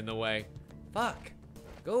with him in the way. Fuck.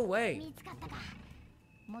 Go away.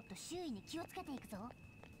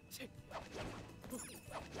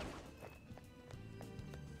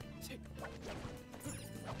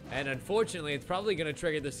 And unfortunately, it's probably going to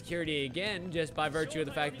trigger the security again just by virtue of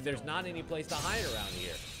the fact that there's not any place to hide around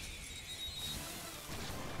here.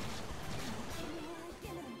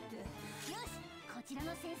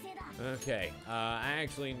 Okay, I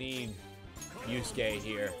actually need Yusuke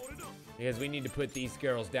here because we need to put these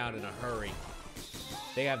girls down in a hurry.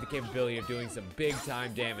 They have the capability of doing some big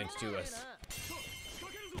time damage to us.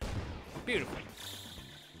 Beautiful.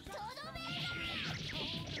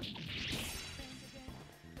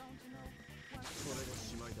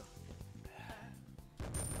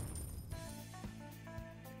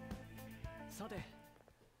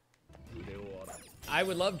 I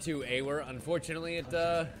would love to, Awer. Unfortunately,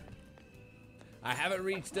 I haven't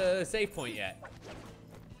reached a save point yet.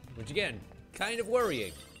 Which, again, kind of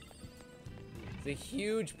worrying. It's a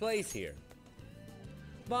huge place here.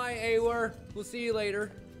 Bye, Awer. We'll see you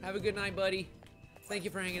later. Have a good night, buddy. Thank you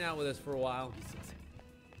for hanging out with us for a while.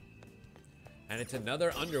 And it's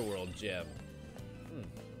another underworld gem.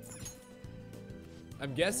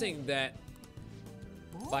 I'm guessing that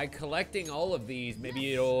by collecting all of these,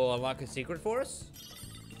 maybe it'll unlock a secret for us?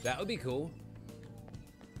 That would be cool.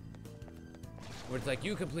 Where it's like,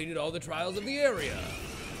 you completed all the trials of the area.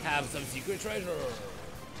 Have some secret treasure.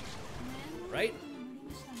 Right?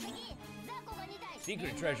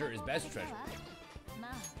 Secret treasure is best treasure.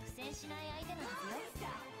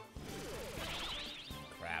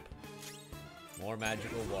 Crap. More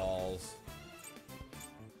magical walls.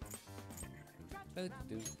 And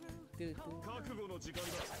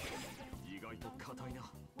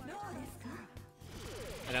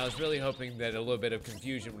I was really hoping that a little bit of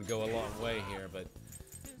confusion would go a long way here, but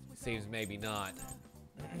seems maybe not.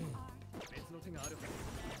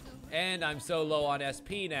 And I'm so low on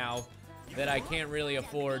SP now that I can't really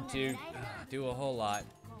afford to do a whole lot.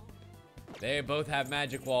 They both have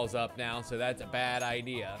magic walls up now, so that's a bad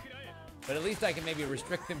idea. But at least I can maybe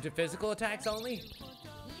restrict them to physical attacks only.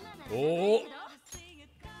 Oh.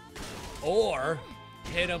 Or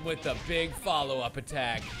hit them with a big follow-up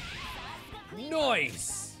attack.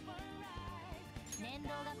 Nice!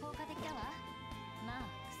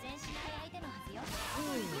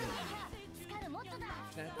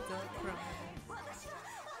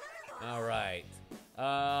 All right.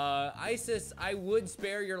 Isis, I would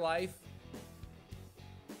spare your life.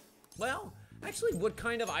 Well, actually, what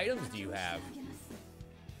kind of items do you have?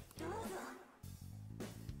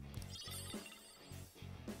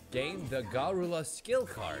 Gain the Garula skill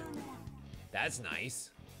card. That's nice.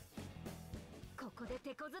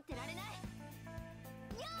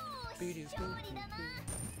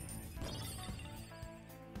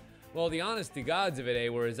 Well, the honest to gods of it,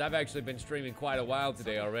 Awer, is I've actually been streaming quite a while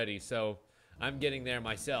today already, so I'm getting there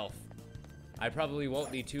myself. I probably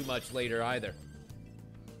won't be too much later either.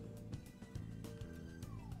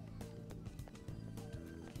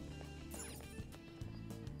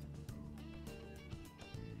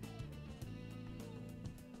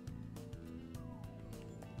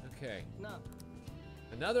 Okay.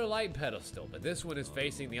 Another light pedestal, but this one is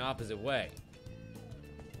facing the opposite way.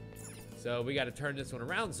 So we got to turn this one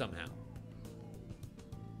around somehow.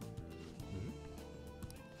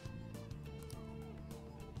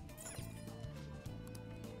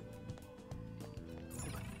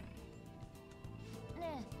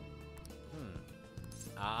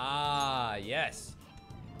 Ah, yes.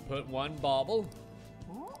 Put one bauble.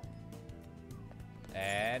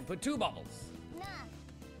 And put two baubles.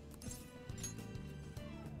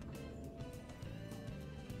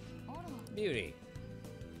 Beauty.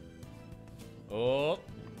 Oh.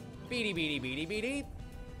 Beady, beady, beady, beady.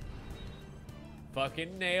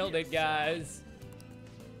 Fucking nailed it, guys.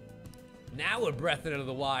 Now we're breathing into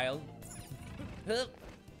the wild.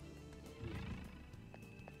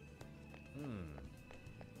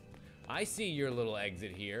 I see your little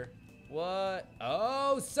exit here. What?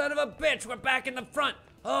 Oh, son of a bitch, we're back in the front.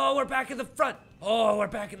 Oh, we're back in the front. Oh, we're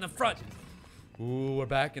back in the front. Ooh, we're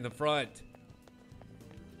back in the front.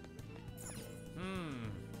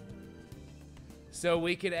 So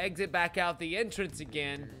we can exit back out the entrance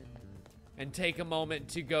again and take a moment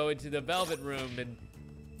to go into the Velvet Room and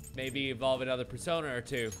maybe evolve another persona or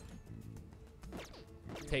two.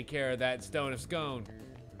 Take care of that Stone of Scone.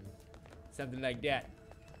 Something like that.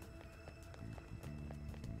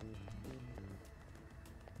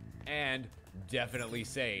 And definitely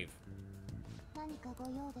save.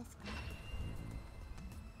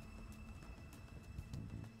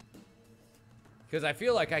 Because I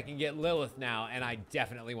feel like I can get Lilith now, and I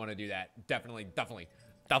definitely want to do that. Definitely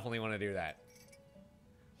want to do that.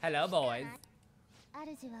 Hello, boys.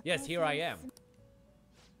 Yes, here I am.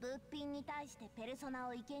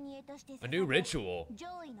 A new ritual.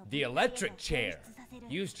 The electric chair.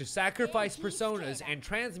 Used to sacrifice personas and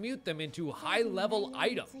transmute them into high-level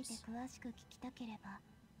items.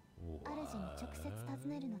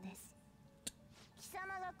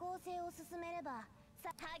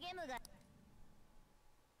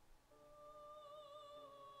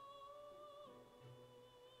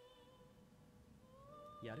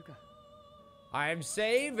 I'm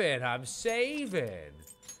saving.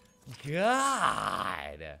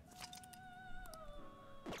 God.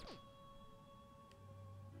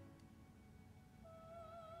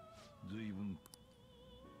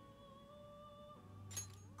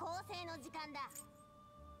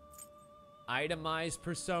 Itemized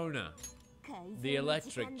persona. The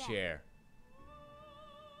electric chair.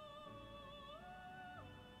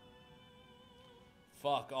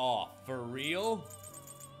 Fuck off. For real?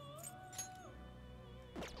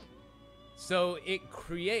 So it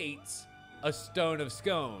creates a Stone of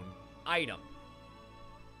Scone item.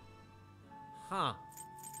 Huh.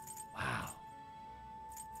 Wow.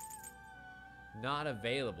 Not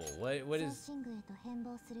available. What is...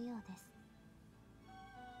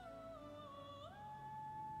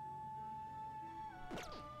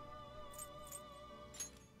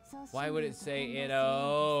 Why would it say it?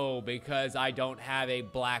 Oh, because I don't have a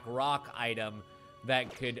black rock item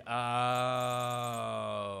that could... Oh.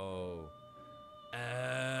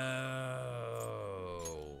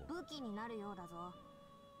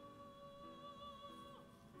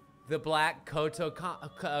 The black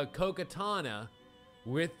Kokatana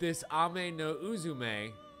with this Ame no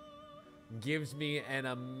Uzume gives me an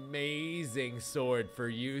amazing sword for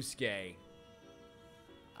Yusuke.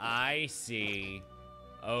 I see.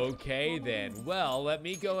 Okay then. Well, let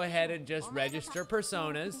me go ahead and just register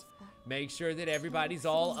personas. Make sure that everybody's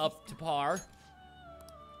all up to par.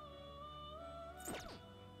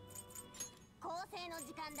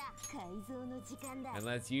 And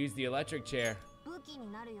let's use the electric chair.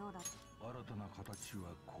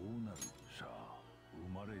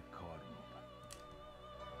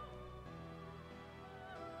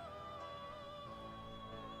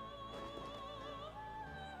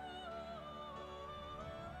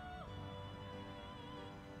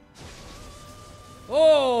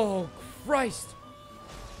 Oh, Christ!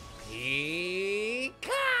 Pika!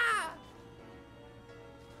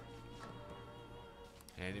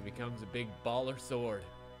 And it becomes a big baller sword.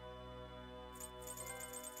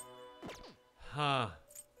 Huh.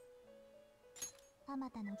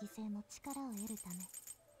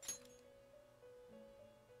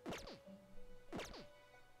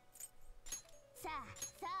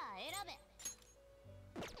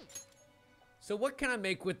 So what can I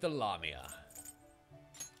make with the Lamia?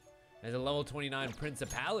 As a level 29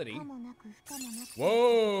 principality.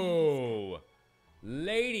 Whoa!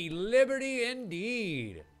 Lady Liberty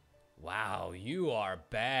indeed. Wow, you are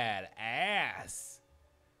badass.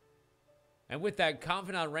 And with that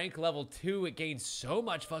Confidant rank level 2, it gains so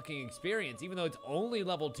much fucking experience, even though it's only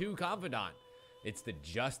level 2 Confidant. It's the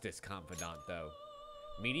Justice Confidant, though.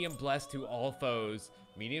 Medium blessed to all foes,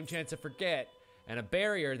 medium chance to forget, and a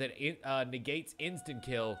barrier that negates instant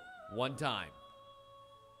kill 1 time.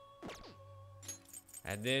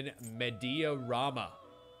 And then Medea Rama.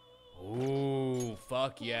 Ooh,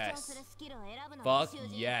 fuck yes. Fuck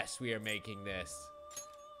yes, we are making this.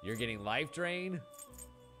 You're getting Life Drain,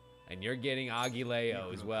 and you're getting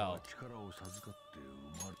Agileo as well.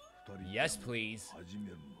 Yes, please.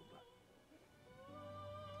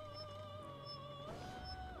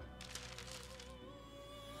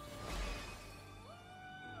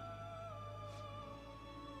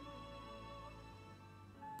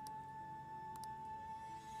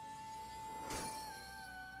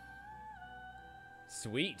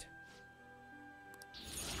 Sweet.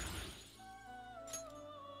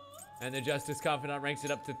 And the Justice Confidant ranks it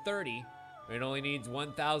up to 30. It only needs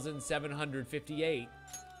 1,758.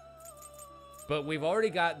 But we've already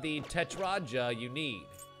got the Tetraja you need.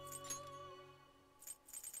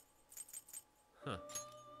 Huh.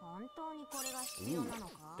 Ooh,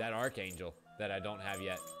 that Archangel that I don't have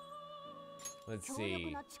yet. Let's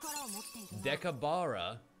see.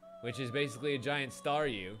 Dekabara, which is basically a giant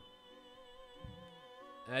Staryu.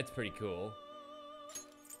 That's pretty cool.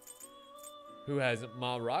 Who has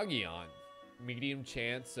Malragion. Medium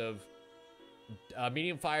chance of...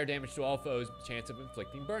 medium fire damage to all foes, chance of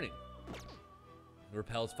inflicting burning.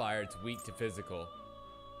 Repels fire, it's weak to physical.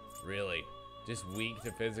 Really? Just weak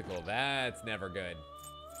to physical. That's never good.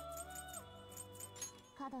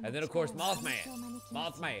 And then, of course, Mothman.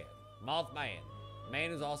 Mothman. Mothman.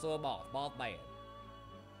 Man is also a moth. Mothman.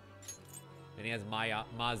 And he has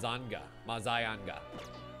Mazanga. Mazayanga.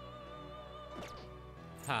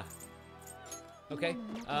 Ha. Huh. Okay.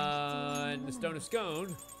 And the Stone of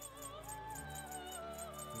Scone.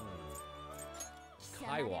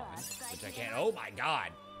 Kaiwan, which I can't. Oh my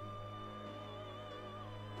god.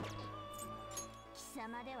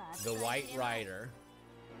 The White Rider.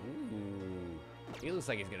 Ooh. He looks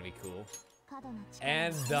like he's gonna be cool.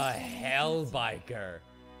 And the Hellbiker.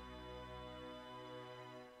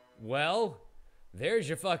 Well, there's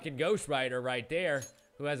your fucking Ghost Rider right there,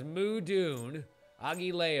 who has Mudune,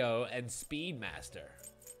 Agileo, and Speedmaster.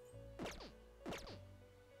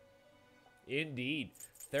 Indeed.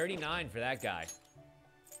 39 for that guy.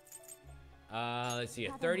 Let's see,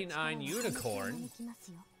 a 39 Unicorn.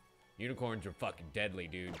 Unicorns are fucking deadly,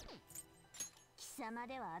 dude. And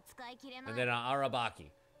then an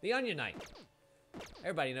Arabaki. The Onion Knight.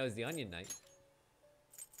 Everybody knows the Onion Knight.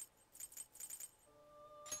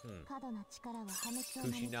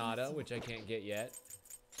 Kushinada, which I can't get yet.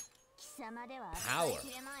 Power.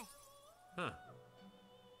 Huh.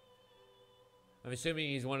 I'm assuming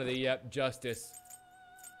he's one of the, yep, Justice.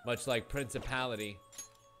 Much like Principality.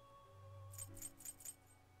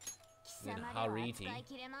 And Hariti.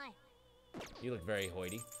 You look very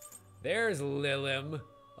hoity. There's Lilim.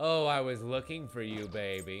 Oh, I was looking for you,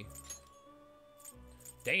 baby.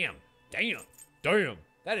 Damn. Damn. Damn.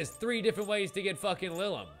 That is 3 different ways to get fucking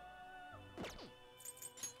Lilim.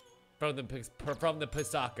 From the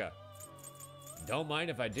Pisaka. Don't mind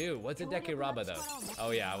if I do. What's a Dekiraba, though?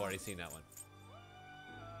 Oh, yeah, I've already seen that one.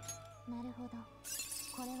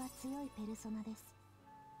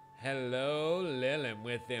 Hello, Lilim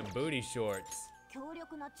with them booty shorts.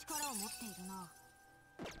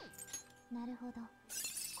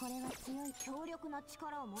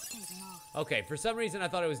 Okay, for some reason I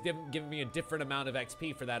thought it was giving me a different amount of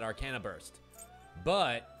XP for that Arcana Burst.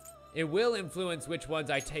 But it will influence which ones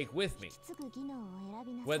I take with me.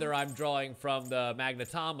 Whether I'm drawing from the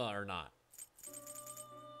Magnetama or not.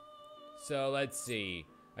 So let's see.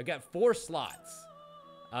 I've got 4 slots.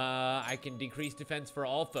 I can decrease defense for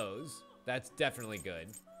all foes. That's definitely good.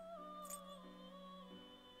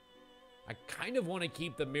 I kind of want to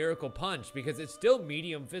keep the Miracle Punch because it's still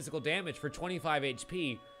medium physical damage for 25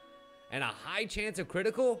 HP and a high chance of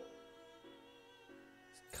critical.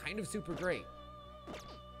 It's kind of super great.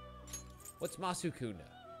 What's Masukuna?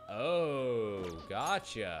 Oh,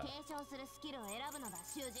 gotcha.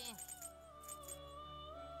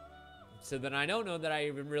 So then I don't know that I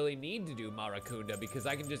even really need to do Marakunda because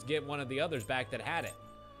I can just get one of the others back that had it.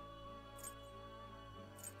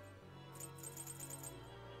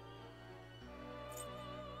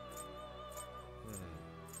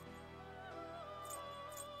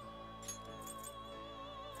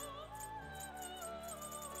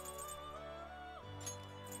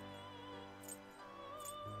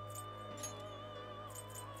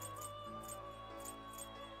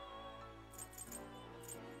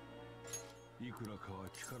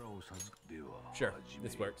 Sure,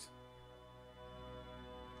 this works.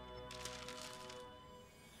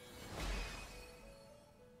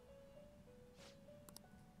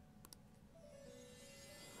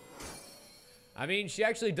 I mean, she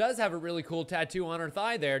actually does have a really cool tattoo on her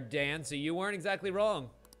thigh there, Dan, so you weren't exactly wrong.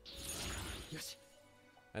 Yes.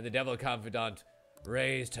 And the Devil Confidant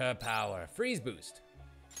raised her power. Freeze boost.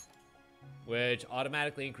 Which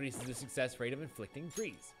automatically increases the success rate of inflicting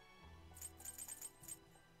freeze.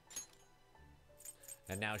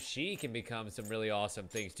 And now she can become some really awesome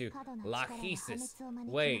things too. Lachesis.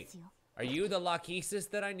 Wait, are you the Lachesis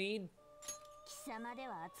that I need?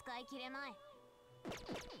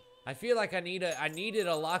 I feel like I needed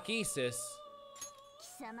a Lachesis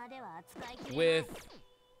with...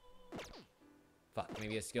 Fuck,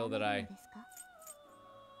 maybe a skill that I...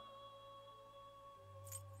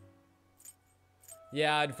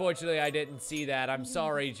 Yeah, unfortunately I didn't see that. I'm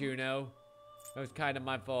sorry, Juno. That was kind of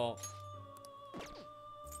my fault.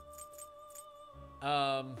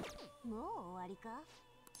 I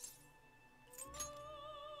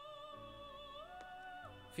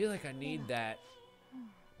feel like I need that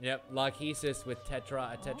Yep, Lachesis with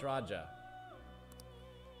Tetraja.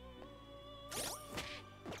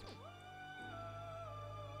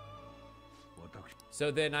 So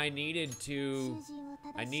then I needed to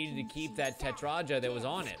keep that Tetraja that was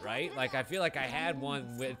on it, right? Like, I feel like I had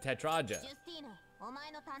one with Tetraja.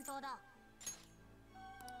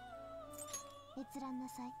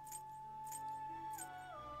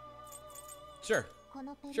 Sure.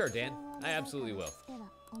 Sure, Dan. I absolutely will.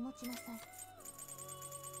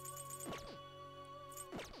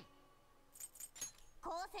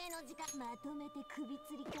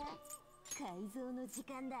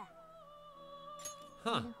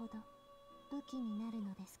 Huh.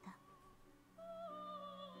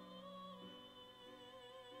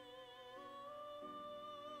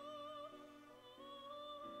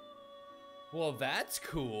 Well, that's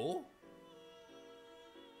cool.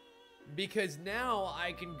 Because now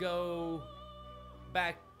I can go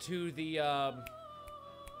back to the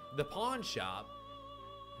pawn shop,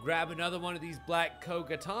 grab another one of these black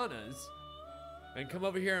katanas, and come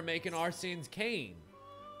over here and make an Arsene's cane,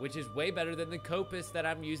 which is way better than the Copus that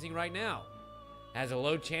I'm using right now. Has a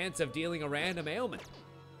low chance of dealing a random ailment.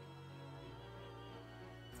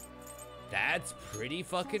 That's pretty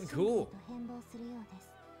fucking cool.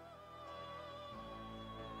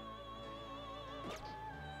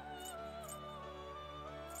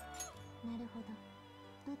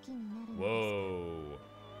 Whoa.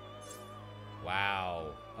 Wow.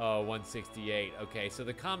 Oh, 168. Okay, so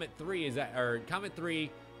the Comet 3 is that, or Comet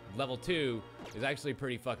 3 level 2 is actually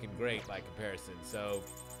pretty fucking great by comparison. So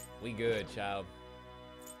we good, child.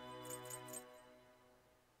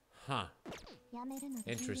 Huh.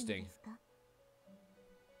 Interesting.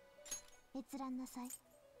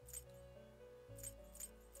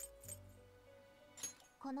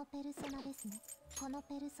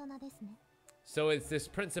 So it's this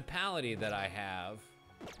principality that I have.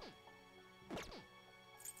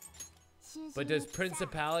 But does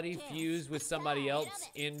principality fuse with somebody else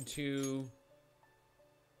into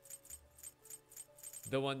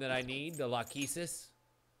the one that I need, the Lachesis?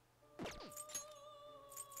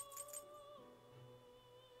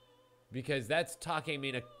 Because that's Take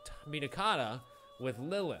Minakata with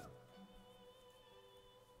Lilin.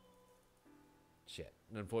 Shit.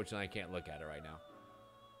 Unfortunately, I can't look at it right now.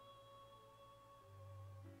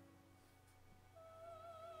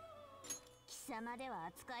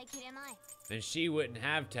 Then she wouldn't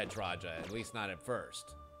have Tetraja, at least not at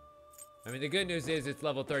first. I mean, the good news is it's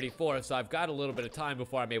level 34, so I've got a little bit of time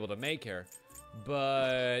before I'm able to make her.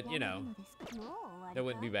 But, you know, that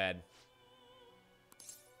wouldn't be bad.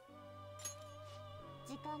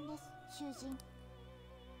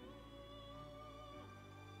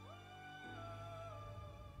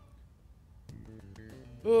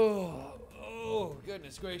 Oh,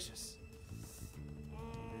 goodness gracious.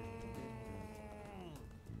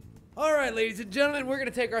 All right, ladies and gentlemen, we're going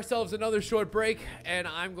to take ourselves another short break, and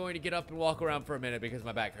I'm going to get up and walk around for a minute because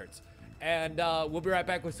my back hurts. And we'll be right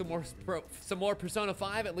back with some more Persona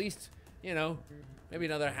 5, at least, you know, maybe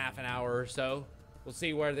another half an hour or so. We'll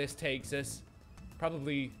see where this takes us.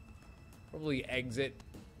 Probably exit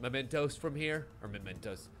Mementos from here, or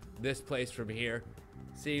Mementos, this place from here.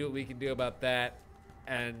 See what we can do about that,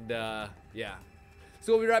 and yeah.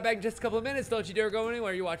 So we'll be right back in just a couple of minutes. Don't you dare go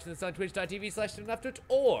anywhere. You're watching this on twitch.tv/TimLeftwich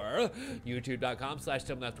or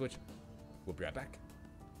youtube.com/TimLeftwich. We'll be right back.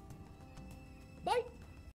 Bye.